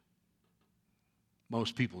correction.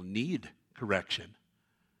 Most people need correction.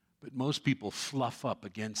 But most people fluff up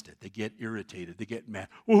against it. They get irritated. They get mad.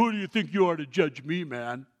 Well, who do you think you are to judge me,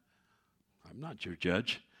 man? I'm not your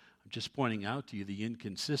judge. I'm just pointing out to you the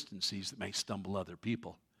inconsistencies that may stumble other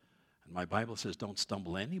people. And my Bible says don't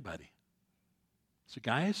stumble anybody. So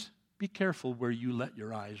guys, be careful where you let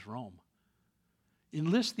your eyes roam.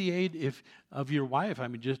 Enlist the aid of your wife.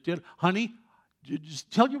 Honey, just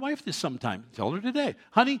tell your wife this sometime. Tell her today.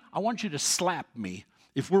 Honey, I want you to slap me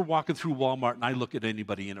if we're walking through Walmart and I look at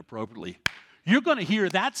anybody inappropriately. You're going to hear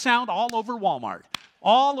that sound all over Walmart.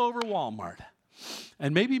 All over Walmart.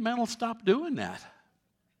 And maybe men will stop doing that.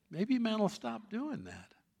 Maybe men will stop doing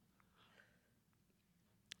that.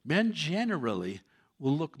 Men generally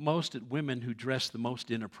will look most at women who dress the most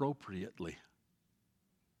inappropriately.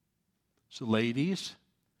 So ladies,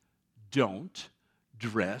 don't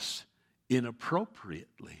dress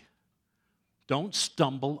inappropriately. Don't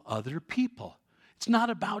stumble other people. It's not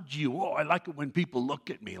about you. Oh, I like it when people look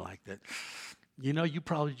at me like that. You know, you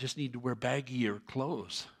probably just need to wear baggier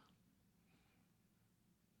clothes.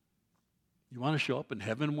 You want to show up in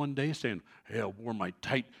heaven one day saying, hey, I wore my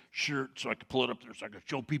tight shirt so I could pull it up there so I could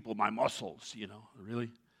show people my muscles, you know. Really?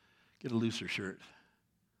 Get a looser shirt.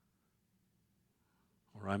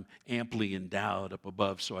 Or I'm amply endowed up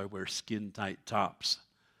above so I wear skin-tight tops.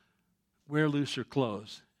 Wear looser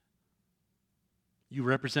clothes. You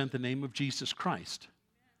represent the name of Jesus Christ.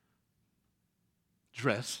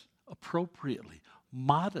 Dress appropriately,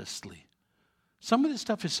 modestly. Some of this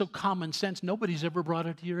stuff is so common sense, nobody's ever brought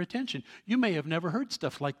it to your attention. You may have never heard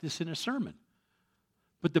stuff like this in a sermon.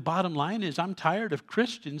 But the bottom line is I'm tired of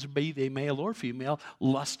Christians, be they male or female,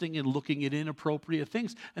 lusting and looking at inappropriate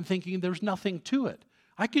things and thinking there's nothing to it.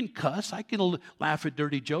 I can cuss. I can laugh at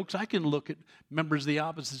dirty jokes. I can look at members of the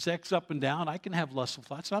opposite sex up and down. I can have lustful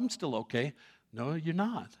thoughts. I'm still okay. No, you're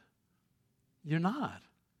not. You're not.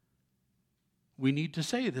 We need to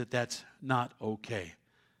say that that's not okay.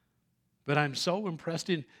 But I'm so impressed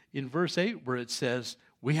in verse 8 where it says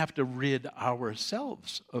we have to rid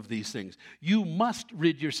ourselves of these things. You must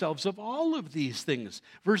rid yourselves of all of these things.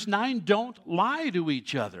 Verse 9, don't lie to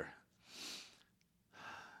each other.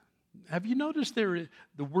 Have you noticed the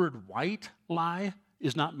word white lie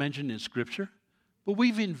is not mentioned in Scripture? But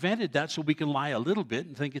we've invented that so we can lie a little bit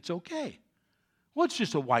and think it's okay. Well, it's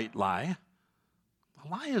just a white lie. A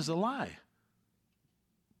lie is a lie.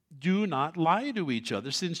 Do not lie to each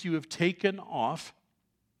other, since you have taken off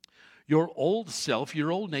your old self,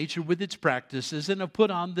 your old nature with its practices, and have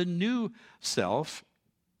put on the new self,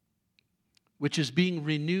 which is being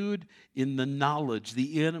renewed in the knowledge,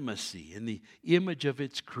 the intimacy, in the image of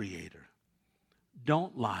its Creator.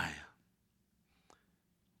 Don't lie.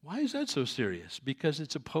 Why is that so serious? Because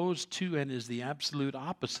it's opposed to and is the absolute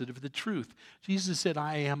opposite of the truth. Jesus said,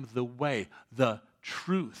 I am the way, the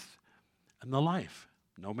truth, and the life.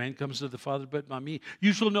 No man comes to the Father but by me.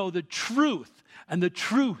 You shall know the truth, and the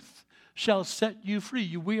truth shall set you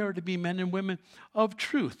free. We are to be men and women of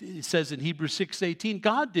truth. It says in Hebrews 6:18,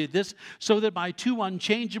 God did this so that by two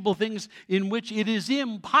unchangeable things in which it is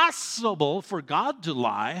impossible for God to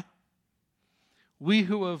lie, we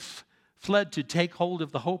who have fled to take hold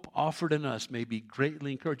of the hope offered in us may be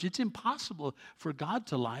greatly encouraged. It's impossible for God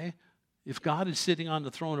to lie. If God is sitting on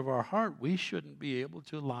the throne of our heart, we shouldn't be able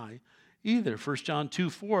to lie either. 1 John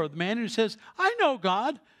 2:4, the man who says, I know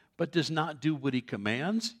God, but does not do what he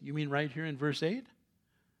commands. You mean right here in verse 8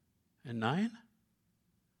 and 9?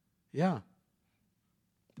 Yeah.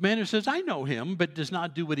 The man who says, I know him, but does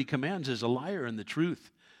not do what he commands is a liar, and the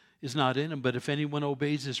truth is not in him. But if anyone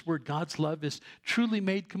obeys his word, God's love is truly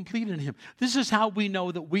made complete in him. This is how we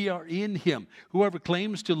know that we are in him. Whoever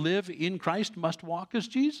claims to live in Christ must walk as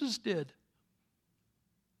Jesus did.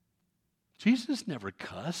 Jesus never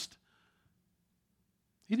cussed.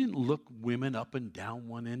 He didn't look women up and down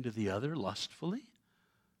one end to the other lustfully.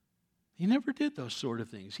 He never did those sort of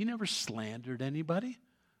things. He never slandered anybody.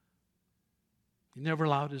 He never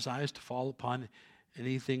allowed his eyes to fall upon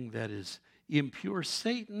anything that is impure.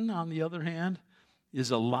 Satan, on the other hand,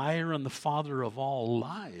 is a liar and the father of all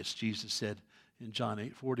lies, Jesus said in John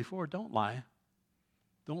 8:44. Don't lie.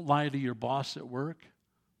 Don't lie to your boss at work.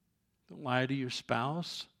 Don't lie to your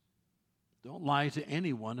spouse. Don't lie to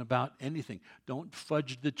anyone about anything. Don't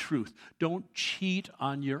fudge the truth. Don't cheat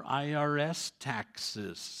on your IRS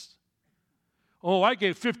taxes. Oh, I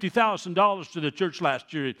gave $50,000 to the church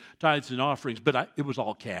last year in tithes and offerings, but it was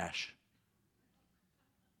all cash.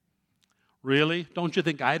 Really? Don't you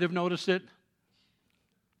think I'd have noticed it?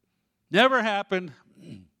 Never happened.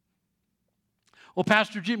 Well,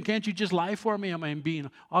 Pastor Jim, can't you just lie for me? I'm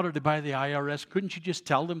being audited by the IRS. Couldn't you just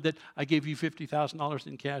tell them that I gave you $50,000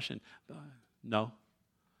 in cash? And no.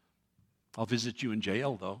 I'll visit you in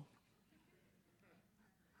jail, though.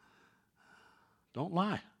 Don't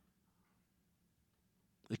lie.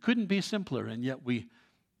 It couldn't be simpler, and yet we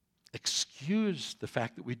excuse the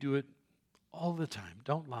fact that we do it all the time.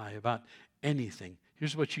 Don't lie about anything.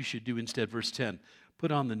 Here's what you should do instead. Verse 10,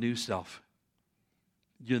 put on the new self.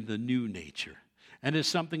 You're the new nature. And it's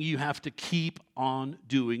something you have to keep on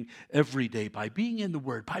doing every day by being in the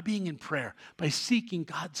Word, by being in prayer, by seeking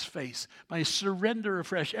God's face, by surrender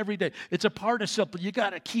afresh every day. It's a participle. You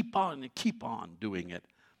got to keep on doing it.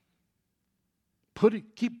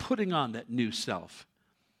 Keep putting on that new self.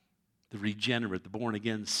 The regenerate, the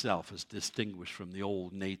born-again self is distinguished from the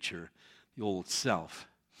old nature, the old self.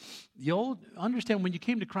 Understand, when you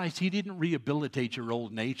came to Christ, He didn't rehabilitate your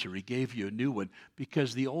old nature. He gave you a new one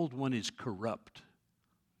because the old one is corrupt.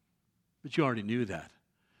 But you already knew that.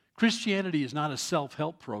 Christianity is not a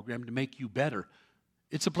self-help program to make you better.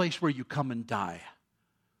 It's a place where you come and die.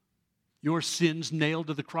 Your sins nailed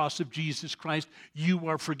to the cross of Jesus Christ, you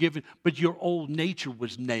are forgiven, but your old nature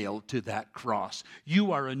was nailed to that cross.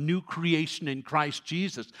 You are a new creation in Christ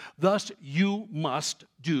Jesus. Thus, you must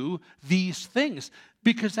do these things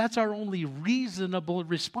because that's our only reasonable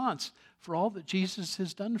response for all that Jesus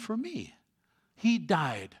has done for me. He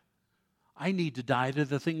died. I need to die to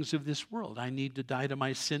the things of this world. I need to die to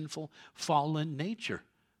my sinful, fallen nature.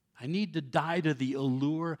 I need to die to the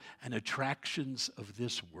allure and attractions of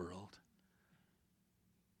this world.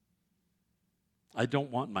 I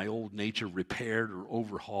don't want my old nature repaired or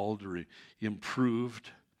overhauled or improved.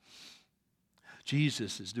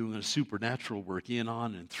 Jesus is doing a supernatural work in,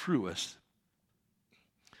 on, and through us.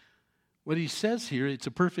 What he says here, it's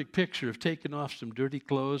a perfect picture of taking off some dirty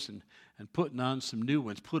clothes and putting on some new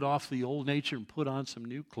ones. Put off the old nature and put on some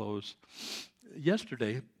new clothes.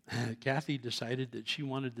 Yesterday, Kathy decided that she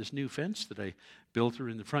wanted this new fence that I built her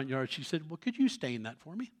in the front yard. She said, well, could you stain that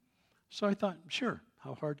for me? So I thought, sure,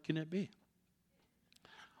 how hard can it be?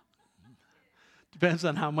 Depends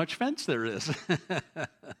on how much fence there is.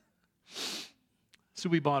 So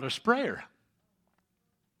we bought a sprayer.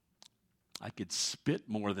 I could spit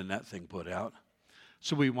more than that thing put out.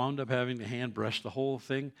 So we wound up having to hand brush the whole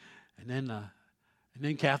thing. And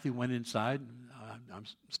then Kathy went inside. I'm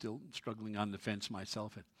still struggling on the fence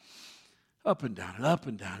myself. And up and down and up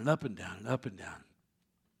and down and up and down and up and down.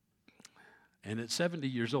 And at 70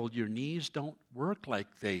 years old, your knees don't work like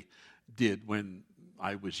they did when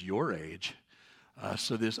I was your age.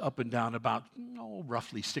 So this up and down about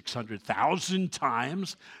roughly 600,000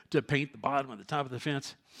 times to paint the bottom and the top of the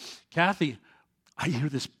fence. Kathy, I hear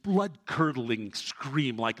this blood-curdling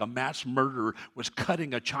scream like a mass murderer was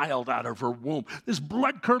cutting a child out of her womb. This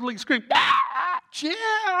blood-curdling scream, ah,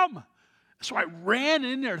 Jim! So I ran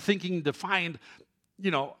in there thinking to find,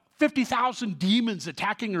 50,000 demons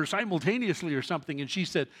attacking her simultaneously or something. And she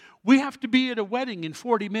said, we have to be at a wedding in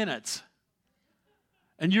 40 minutes.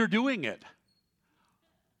 And you're doing it.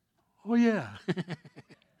 Oh, yeah.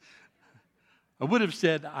 I would have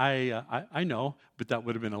said, I know, but that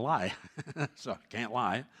would have been a lie. So I can't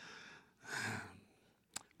lie.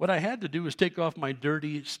 What I had to do was take off my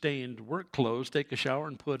dirty, stained work clothes, take a shower,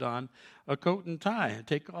 and put on a coat and tie, and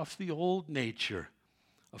take off the old nature,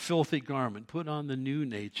 a filthy garment, put on the new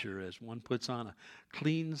nature as one puts on a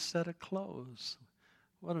clean set of clothes.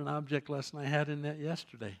 What an object lesson I had in that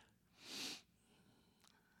yesterday.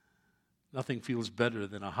 Nothing feels better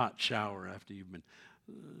than a hot shower after you've been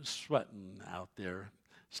sweating out there,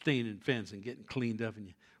 staining fence and getting cleaned up, and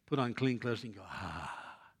you put on clean clothes and you go,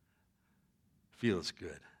 feels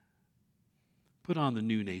good. Put on the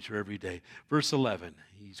new nature every day. Verse 11,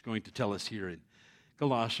 he's going to tell us here in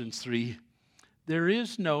Colossians 3, there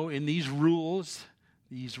is no, in these rules,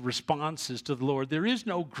 these responses to the Lord, there is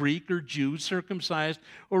no Greek or Jew, circumcised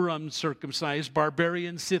or uncircumcised,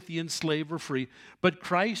 barbarian, Scythian, slave or free, but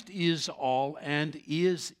Christ is all and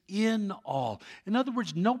is in all. In other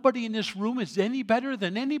words, nobody in this room is any better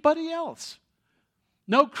than anybody else.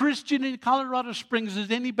 No Christian in Colorado Springs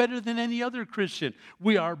is any better than any other Christian.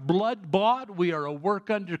 We are blood-bought, we are a work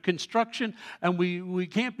under construction, and we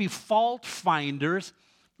can't be fault finders.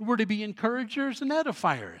 We're to be encouragers and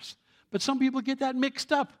edifiers. But some people get that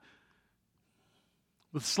mixed up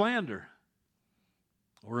with slander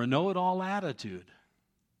or a know-it-all attitude.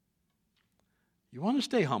 You want to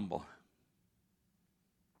stay humble.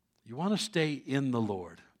 You want to stay in the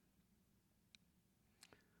Lord.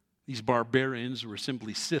 These barbarians were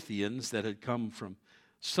simply Scythians that had come from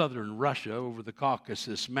southern Russia over the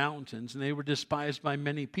Caucasus Mountains, and they were despised by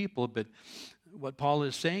many people. But what Paul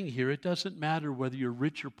is saying here, it doesn't matter whether you're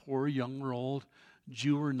rich or poor, young or old,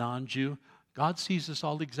 Jew or non-Jew. God sees us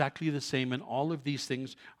all exactly the same, and all of these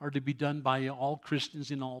things are to be done by all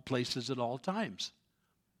Christians in all places at all times.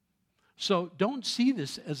 So don't see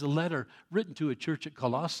this as a letter written to a church at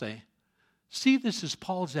Colossae. See this as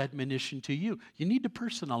Paul's admonition to you. You need to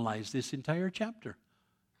personalize this entire chapter.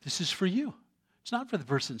 This is for you. It's not for the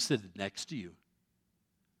person sitting next to you.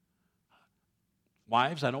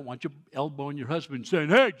 Wives, I don't want you elbowing your husband saying,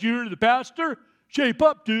 hey, did you hear the pastor? Shape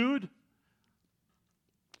up, dude.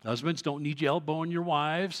 Husbands, don't need you elbowing your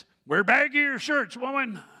wives. Wear baggier shirts,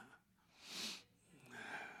 woman.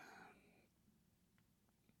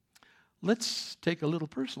 Let's take a little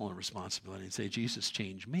personal responsibility and say, Jesus,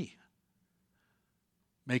 change me.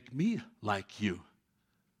 Make me like you.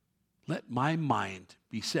 Let my mind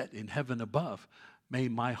be set in heaven above. May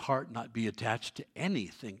my heart not be attached to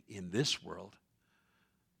anything in this world,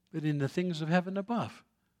 but in the things of heaven above.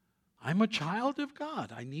 I'm a child of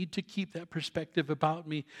God. I need to keep that perspective about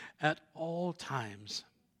me at all times.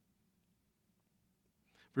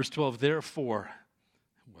 Verse 12, therefore,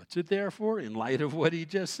 what's it there for? In light of what he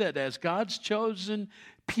just said, as God's chosen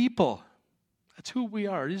people. That's who we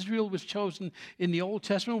are. Israel was chosen in the Old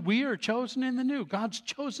Testament. We are chosen in the New. God's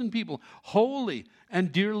chosen people, holy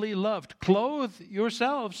and dearly loved. Clothe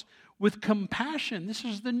yourselves with compassion. This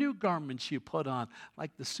is the new garments you put on,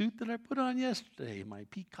 like the suit that I put on yesterday, my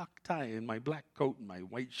peacock tie and my black coat and my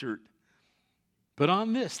white shirt. Put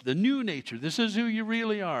on this, the new nature. This is who you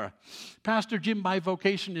really are. Pastor Jim, by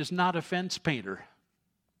vocation, is not a fence painter.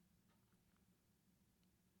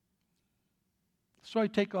 So I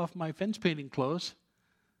take off my fence painting clothes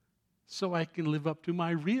so I can live up to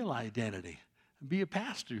my real identity Be a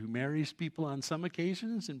pastor who marries people on some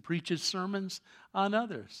occasions and preaches sermons on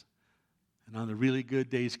others. And on the really good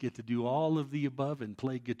days, get to do all of the above and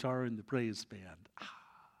play guitar in the praise band.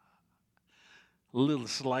 A little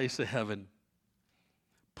slice of heaven.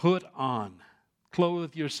 Put on,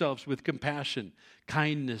 clothe yourselves with compassion,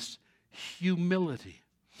 kindness, humility.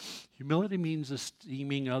 Humility means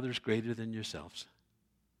esteeming others greater than yourselves.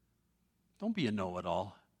 Don't be a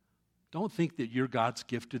know-it-all. Don't think that you're God's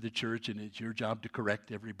gift to the church and it's your job to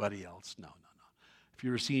correct everybody else. No. If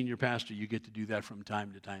you're a senior pastor, you get to do that from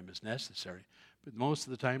time to time as necessary. But most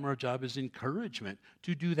of the time, our job is encouragement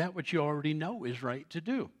to do that which you already know is right to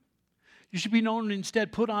do. You should be known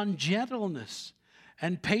instead, put on gentleness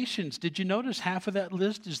and patience. Did you notice half of that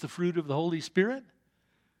list is the fruit of the Holy Spirit?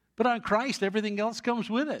 Put on Christ, everything else comes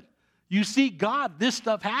with it. You see God, this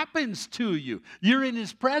stuff happens to you. You're in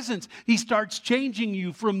His presence. He starts changing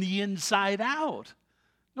you from the inside out.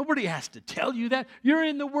 Nobody has to tell you that. You're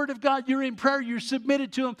in the Word of God. You're in prayer. You're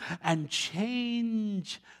submitted to Him. And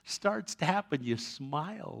change starts to happen. You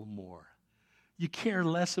smile more. You care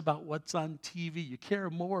less about what's on TV. You care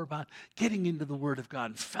more about getting into the Word of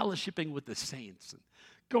God and fellowshipping with the saints and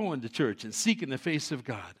going to church and seeking the face of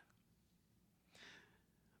God.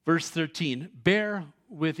 Verse 13, bear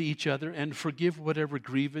with each other and forgive whatever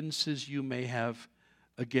grievances you may have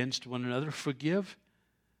against one another. Forgive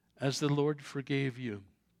as the Lord forgave you.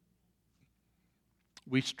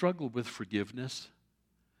 We struggle with forgiveness.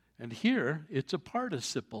 And here, it's a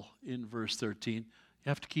participle in verse 13. You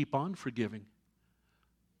have to keep on forgiving.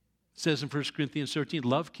 It says in 1 Corinthians 13,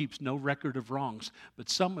 love keeps no record of wrongs. But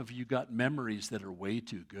some of you got memories that are way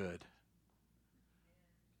too good.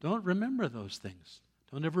 Don't remember those things.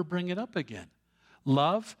 Don't ever bring it up again.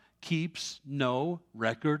 Love keeps no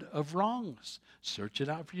record of wrongs. Search it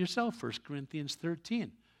out for yourself, 1 Corinthians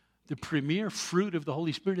 13. The premier fruit of the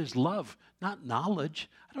Holy Spirit is love, not knowledge.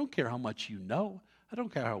 I don't care how much you know. I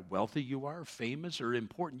don't care how wealthy you are, famous, or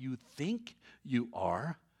important you think you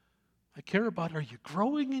are. I care about, are you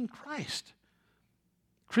growing in Christ?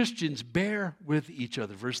 Christians bear with each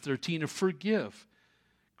other. Verse 13, forgive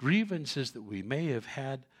grievances that we may have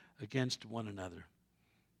had against one another.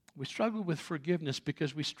 We struggle with forgiveness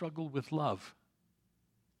because we struggle with love.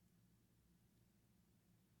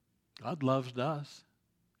 God loves us.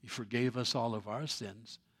 He forgave us all of our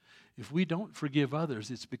sins. If we don't forgive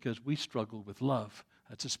others, it's because we struggle with love.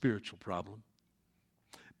 That's a spiritual problem.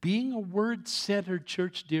 Being a word-centered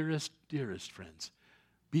church, dearest friends,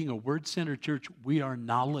 being a word-centered church, we are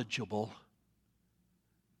knowledgeable,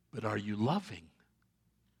 but are you loving?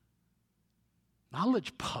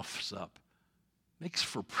 Knowledge puffs up, makes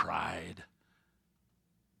for pride.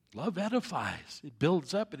 Love edifies. It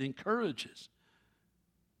builds up. It encourages.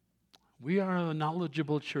 We are a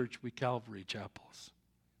knowledgeable church, we Calvary Chapels.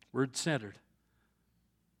 Word-centered.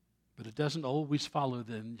 But it doesn't always follow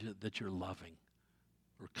then that you're loving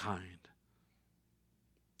or kind.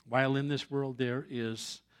 While in this world there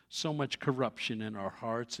is so much corruption in our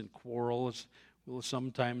hearts and quarrels will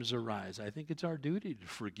sometimes arise, I think it's our duty to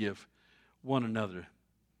forgive one another,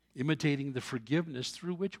 imitating the forgiveness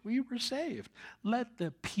through which we were saved. Let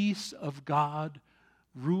the peace of God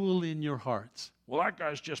rule in your hearts. Well, that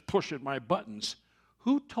guy's just pushing my buttons.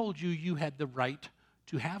 Who told you you had the right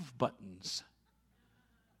to have buttons?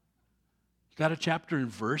 You got a chapter and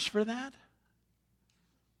verse for that?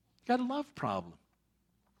 You got a love problem.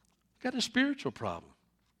 You got a spiritual problem.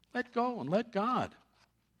 Let go and let God.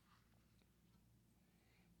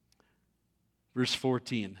 Verse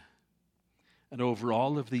 14. And over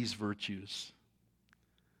all of these virtues,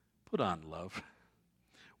 put on love,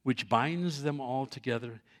 which binds them all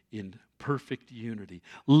together in perfect unity.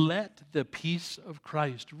 Let the peace of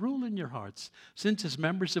Christ rule in your hearts, since as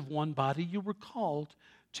members of one body you were called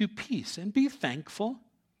to peace. And be thankful.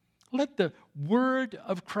 Let the word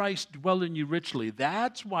of Christ dwell in you richly.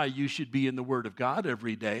 That's why you should be in the Word of God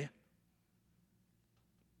every day.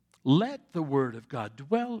 Let the word of God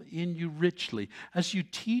dwell in you richly as you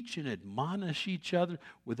teach and admonish each other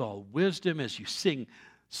with all wisdom, as you sing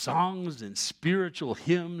songs and spiritual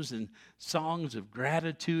hymns and songs of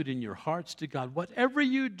gratitude in your hearts to God. Whatever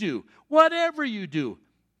you do, whether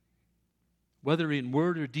in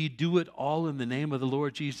word or deed, do it all in the name of the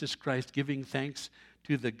Lord Jesus Christ, giving thanks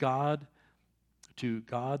to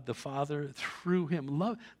God the Father through Him.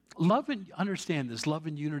 Love and understand this, love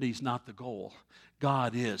and unity is not the goal.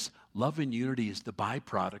 God is. Love and unity is the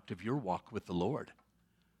byproduct of your walk with the Lord.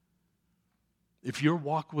 If your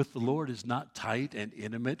walk with the Lord is not tight and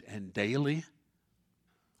intimate and daily,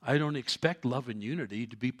 I don't expect love and unity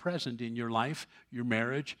to be present in your life, your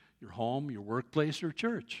marriage, your home, your workplace, or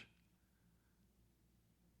church.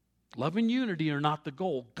 Love and unity are not the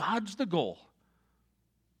goal. God's the goal.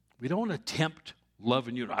 We don't attempt love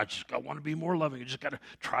and unity. I want to be more loving. I just got to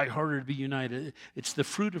try harder to be united. It's the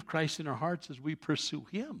fruit of Christ in our hearts as we pursue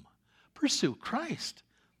Him. Pursue Christ.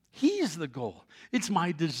 He's the goal. It's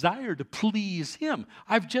my desire to please Him.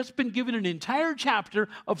 I've just been given an entire chapter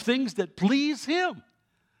of things that please Him.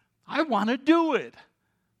 I want to do it.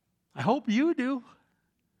 I hope you do.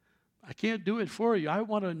 I can't do it for you. I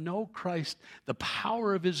want to know Christ, the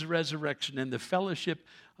power of His resurrection and the fellowship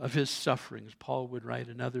of His sufferings. Paul would write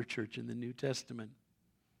another church in the New Testament.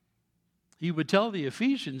 He would tell the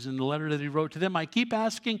Ephesians in the letter that he wrote to them, I keep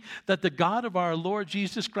asking that the God of our Lord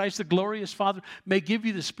Jesus Christ, the glorious Father, may give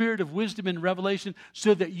you the spirit of wisdom and revelation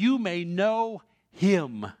so that you may know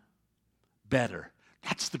Him better.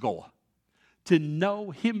 That's the goal, to know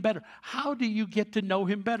Him better. How do you get to know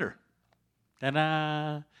Him better?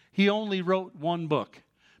 Ta-da! He only wrote one book.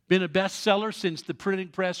 Been a bestseller since the printing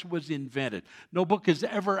press was invented. No book has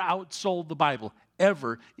ever outsold the Bible,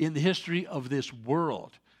 ever in the history of this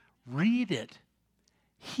world. Read it.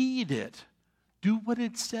 Heed it. Do what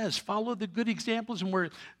it says. Follow the good examples, and where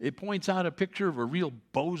it points out a picture of a real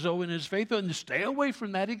bozo in his faith, and stay away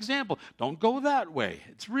from that example. Don't go that way.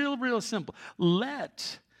 It's real simple.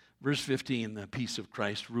 Let, verse 15, the peace of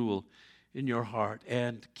Christ rule in your heart,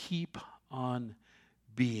 and keep on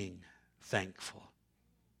being thankful.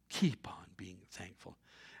 Keep on being thankful.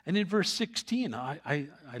 And in verse 16, I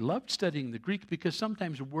loved studying the Greek because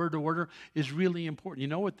sometimes word order is really important. You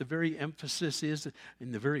know what the very emphasis is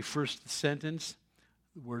in the very first sentence?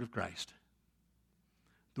 The word of Christ.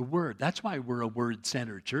 The word. That's why we're a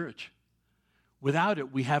word-centered church. Without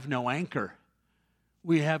it, we have no anchor.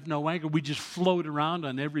 We have no anchor. We just float around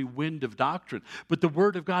on every wind of doctrine. But the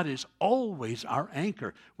Word of God is always our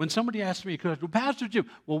anchor. When somebody asks me, well, Pastor Jim,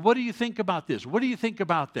 well, what do you think about this? What do you think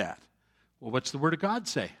about that? Well, what's the Word of God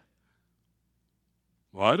say?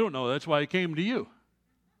 Well, I don't know. That's why I came to you.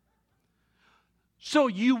 So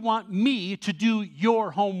you want me to do your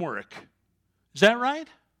homework. Is that right?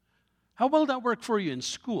 How will that work for you in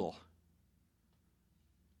school?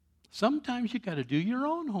 Sometimes you got to do your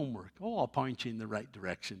own homework. Oh, I'll point you in the right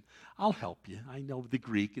direction. I'll help you. I know the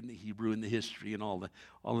Greek and the Hebrew and the history and all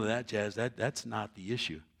of that jazz. That's not the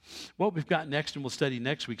issue. What we've got next, and we'll study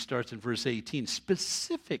next week, starts in verse 18.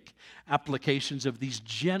 Specific applications of these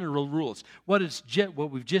general rules. What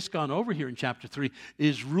we've just gone over here in chapter 3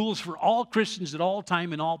 is rules for all Christians at all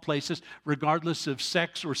time, in all places, regardless of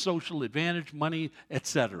sex or social advantage, money,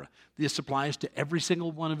 etc. This applies to every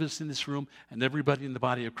single one of us in this room and everybody in the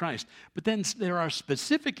body of Christ. But then there are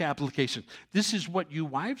specific applications. This is what you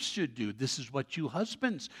wives should do. This is what you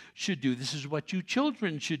husbands should do. This is what you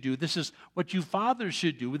children should do. This is what you fathers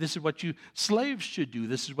should do. This is what you slaves should do.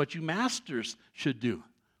 This is what you masters should do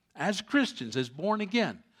as Christians, as born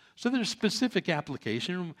again. So there's specific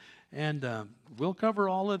application, and we'll cover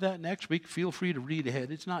all of that next week. Feel free to read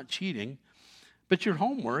ahead. It's not cheating. But your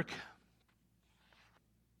homework,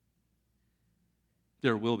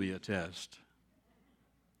 there will be a test.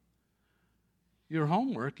 Your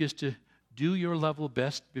homework is to do your level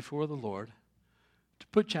best before the Lord to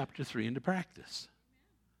put chapter 3 into practice.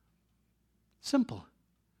 Simple.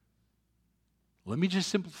 Let me just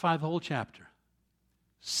simplify the whole chapter.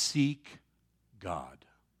 Seek God.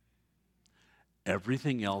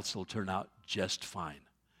 Everything else will turn out just fine.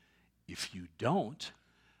 If you don't,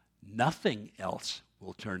 nothing else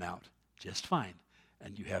will turn out just fine.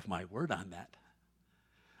 And you have my word on that.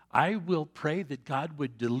 I will pray that God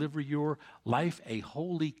would deliver your life a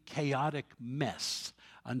holy, chaotic mess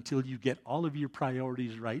until you get all of your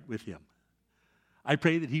priorities right with Him. I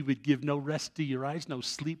pray that He would give no rest to your eyes, no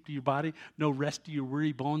sleep to your body, no rest to your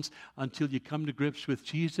weary bones until you come to grips with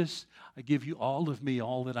Jesus. I give you all of me,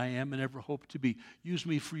 all that I am and ever hope to be. Use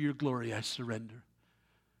me for your glory, I surrender.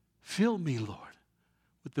 Fill me, Lord,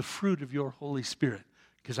 with the fruit of your Holy Spirit,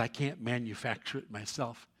 because I can't manufacture it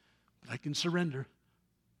myself, but I can surrender.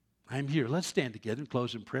 I'm here. Let's stand together and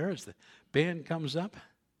close in prayer as the band comes up.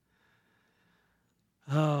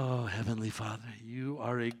 Oh, Heavenly Father, you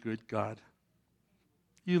are a good God.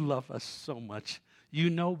 You love us so much. You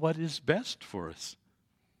know what is best for us.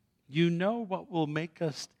 You know what will make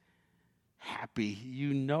us happy.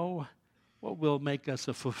 You know what will make us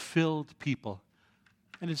a fulfilled people.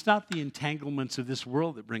 And it's not the entanglements of this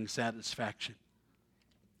world that bring satisfaction.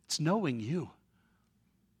 It's knowing you,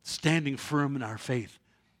 standing firm in our faith,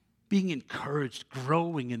 being encouraged,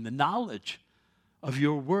 growing in the knowledge of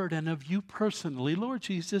your word and of you personally. Lord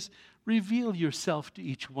Jesus, reveal yourself to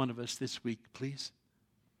each one of us this week, please.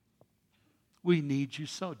 We need you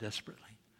so desperately.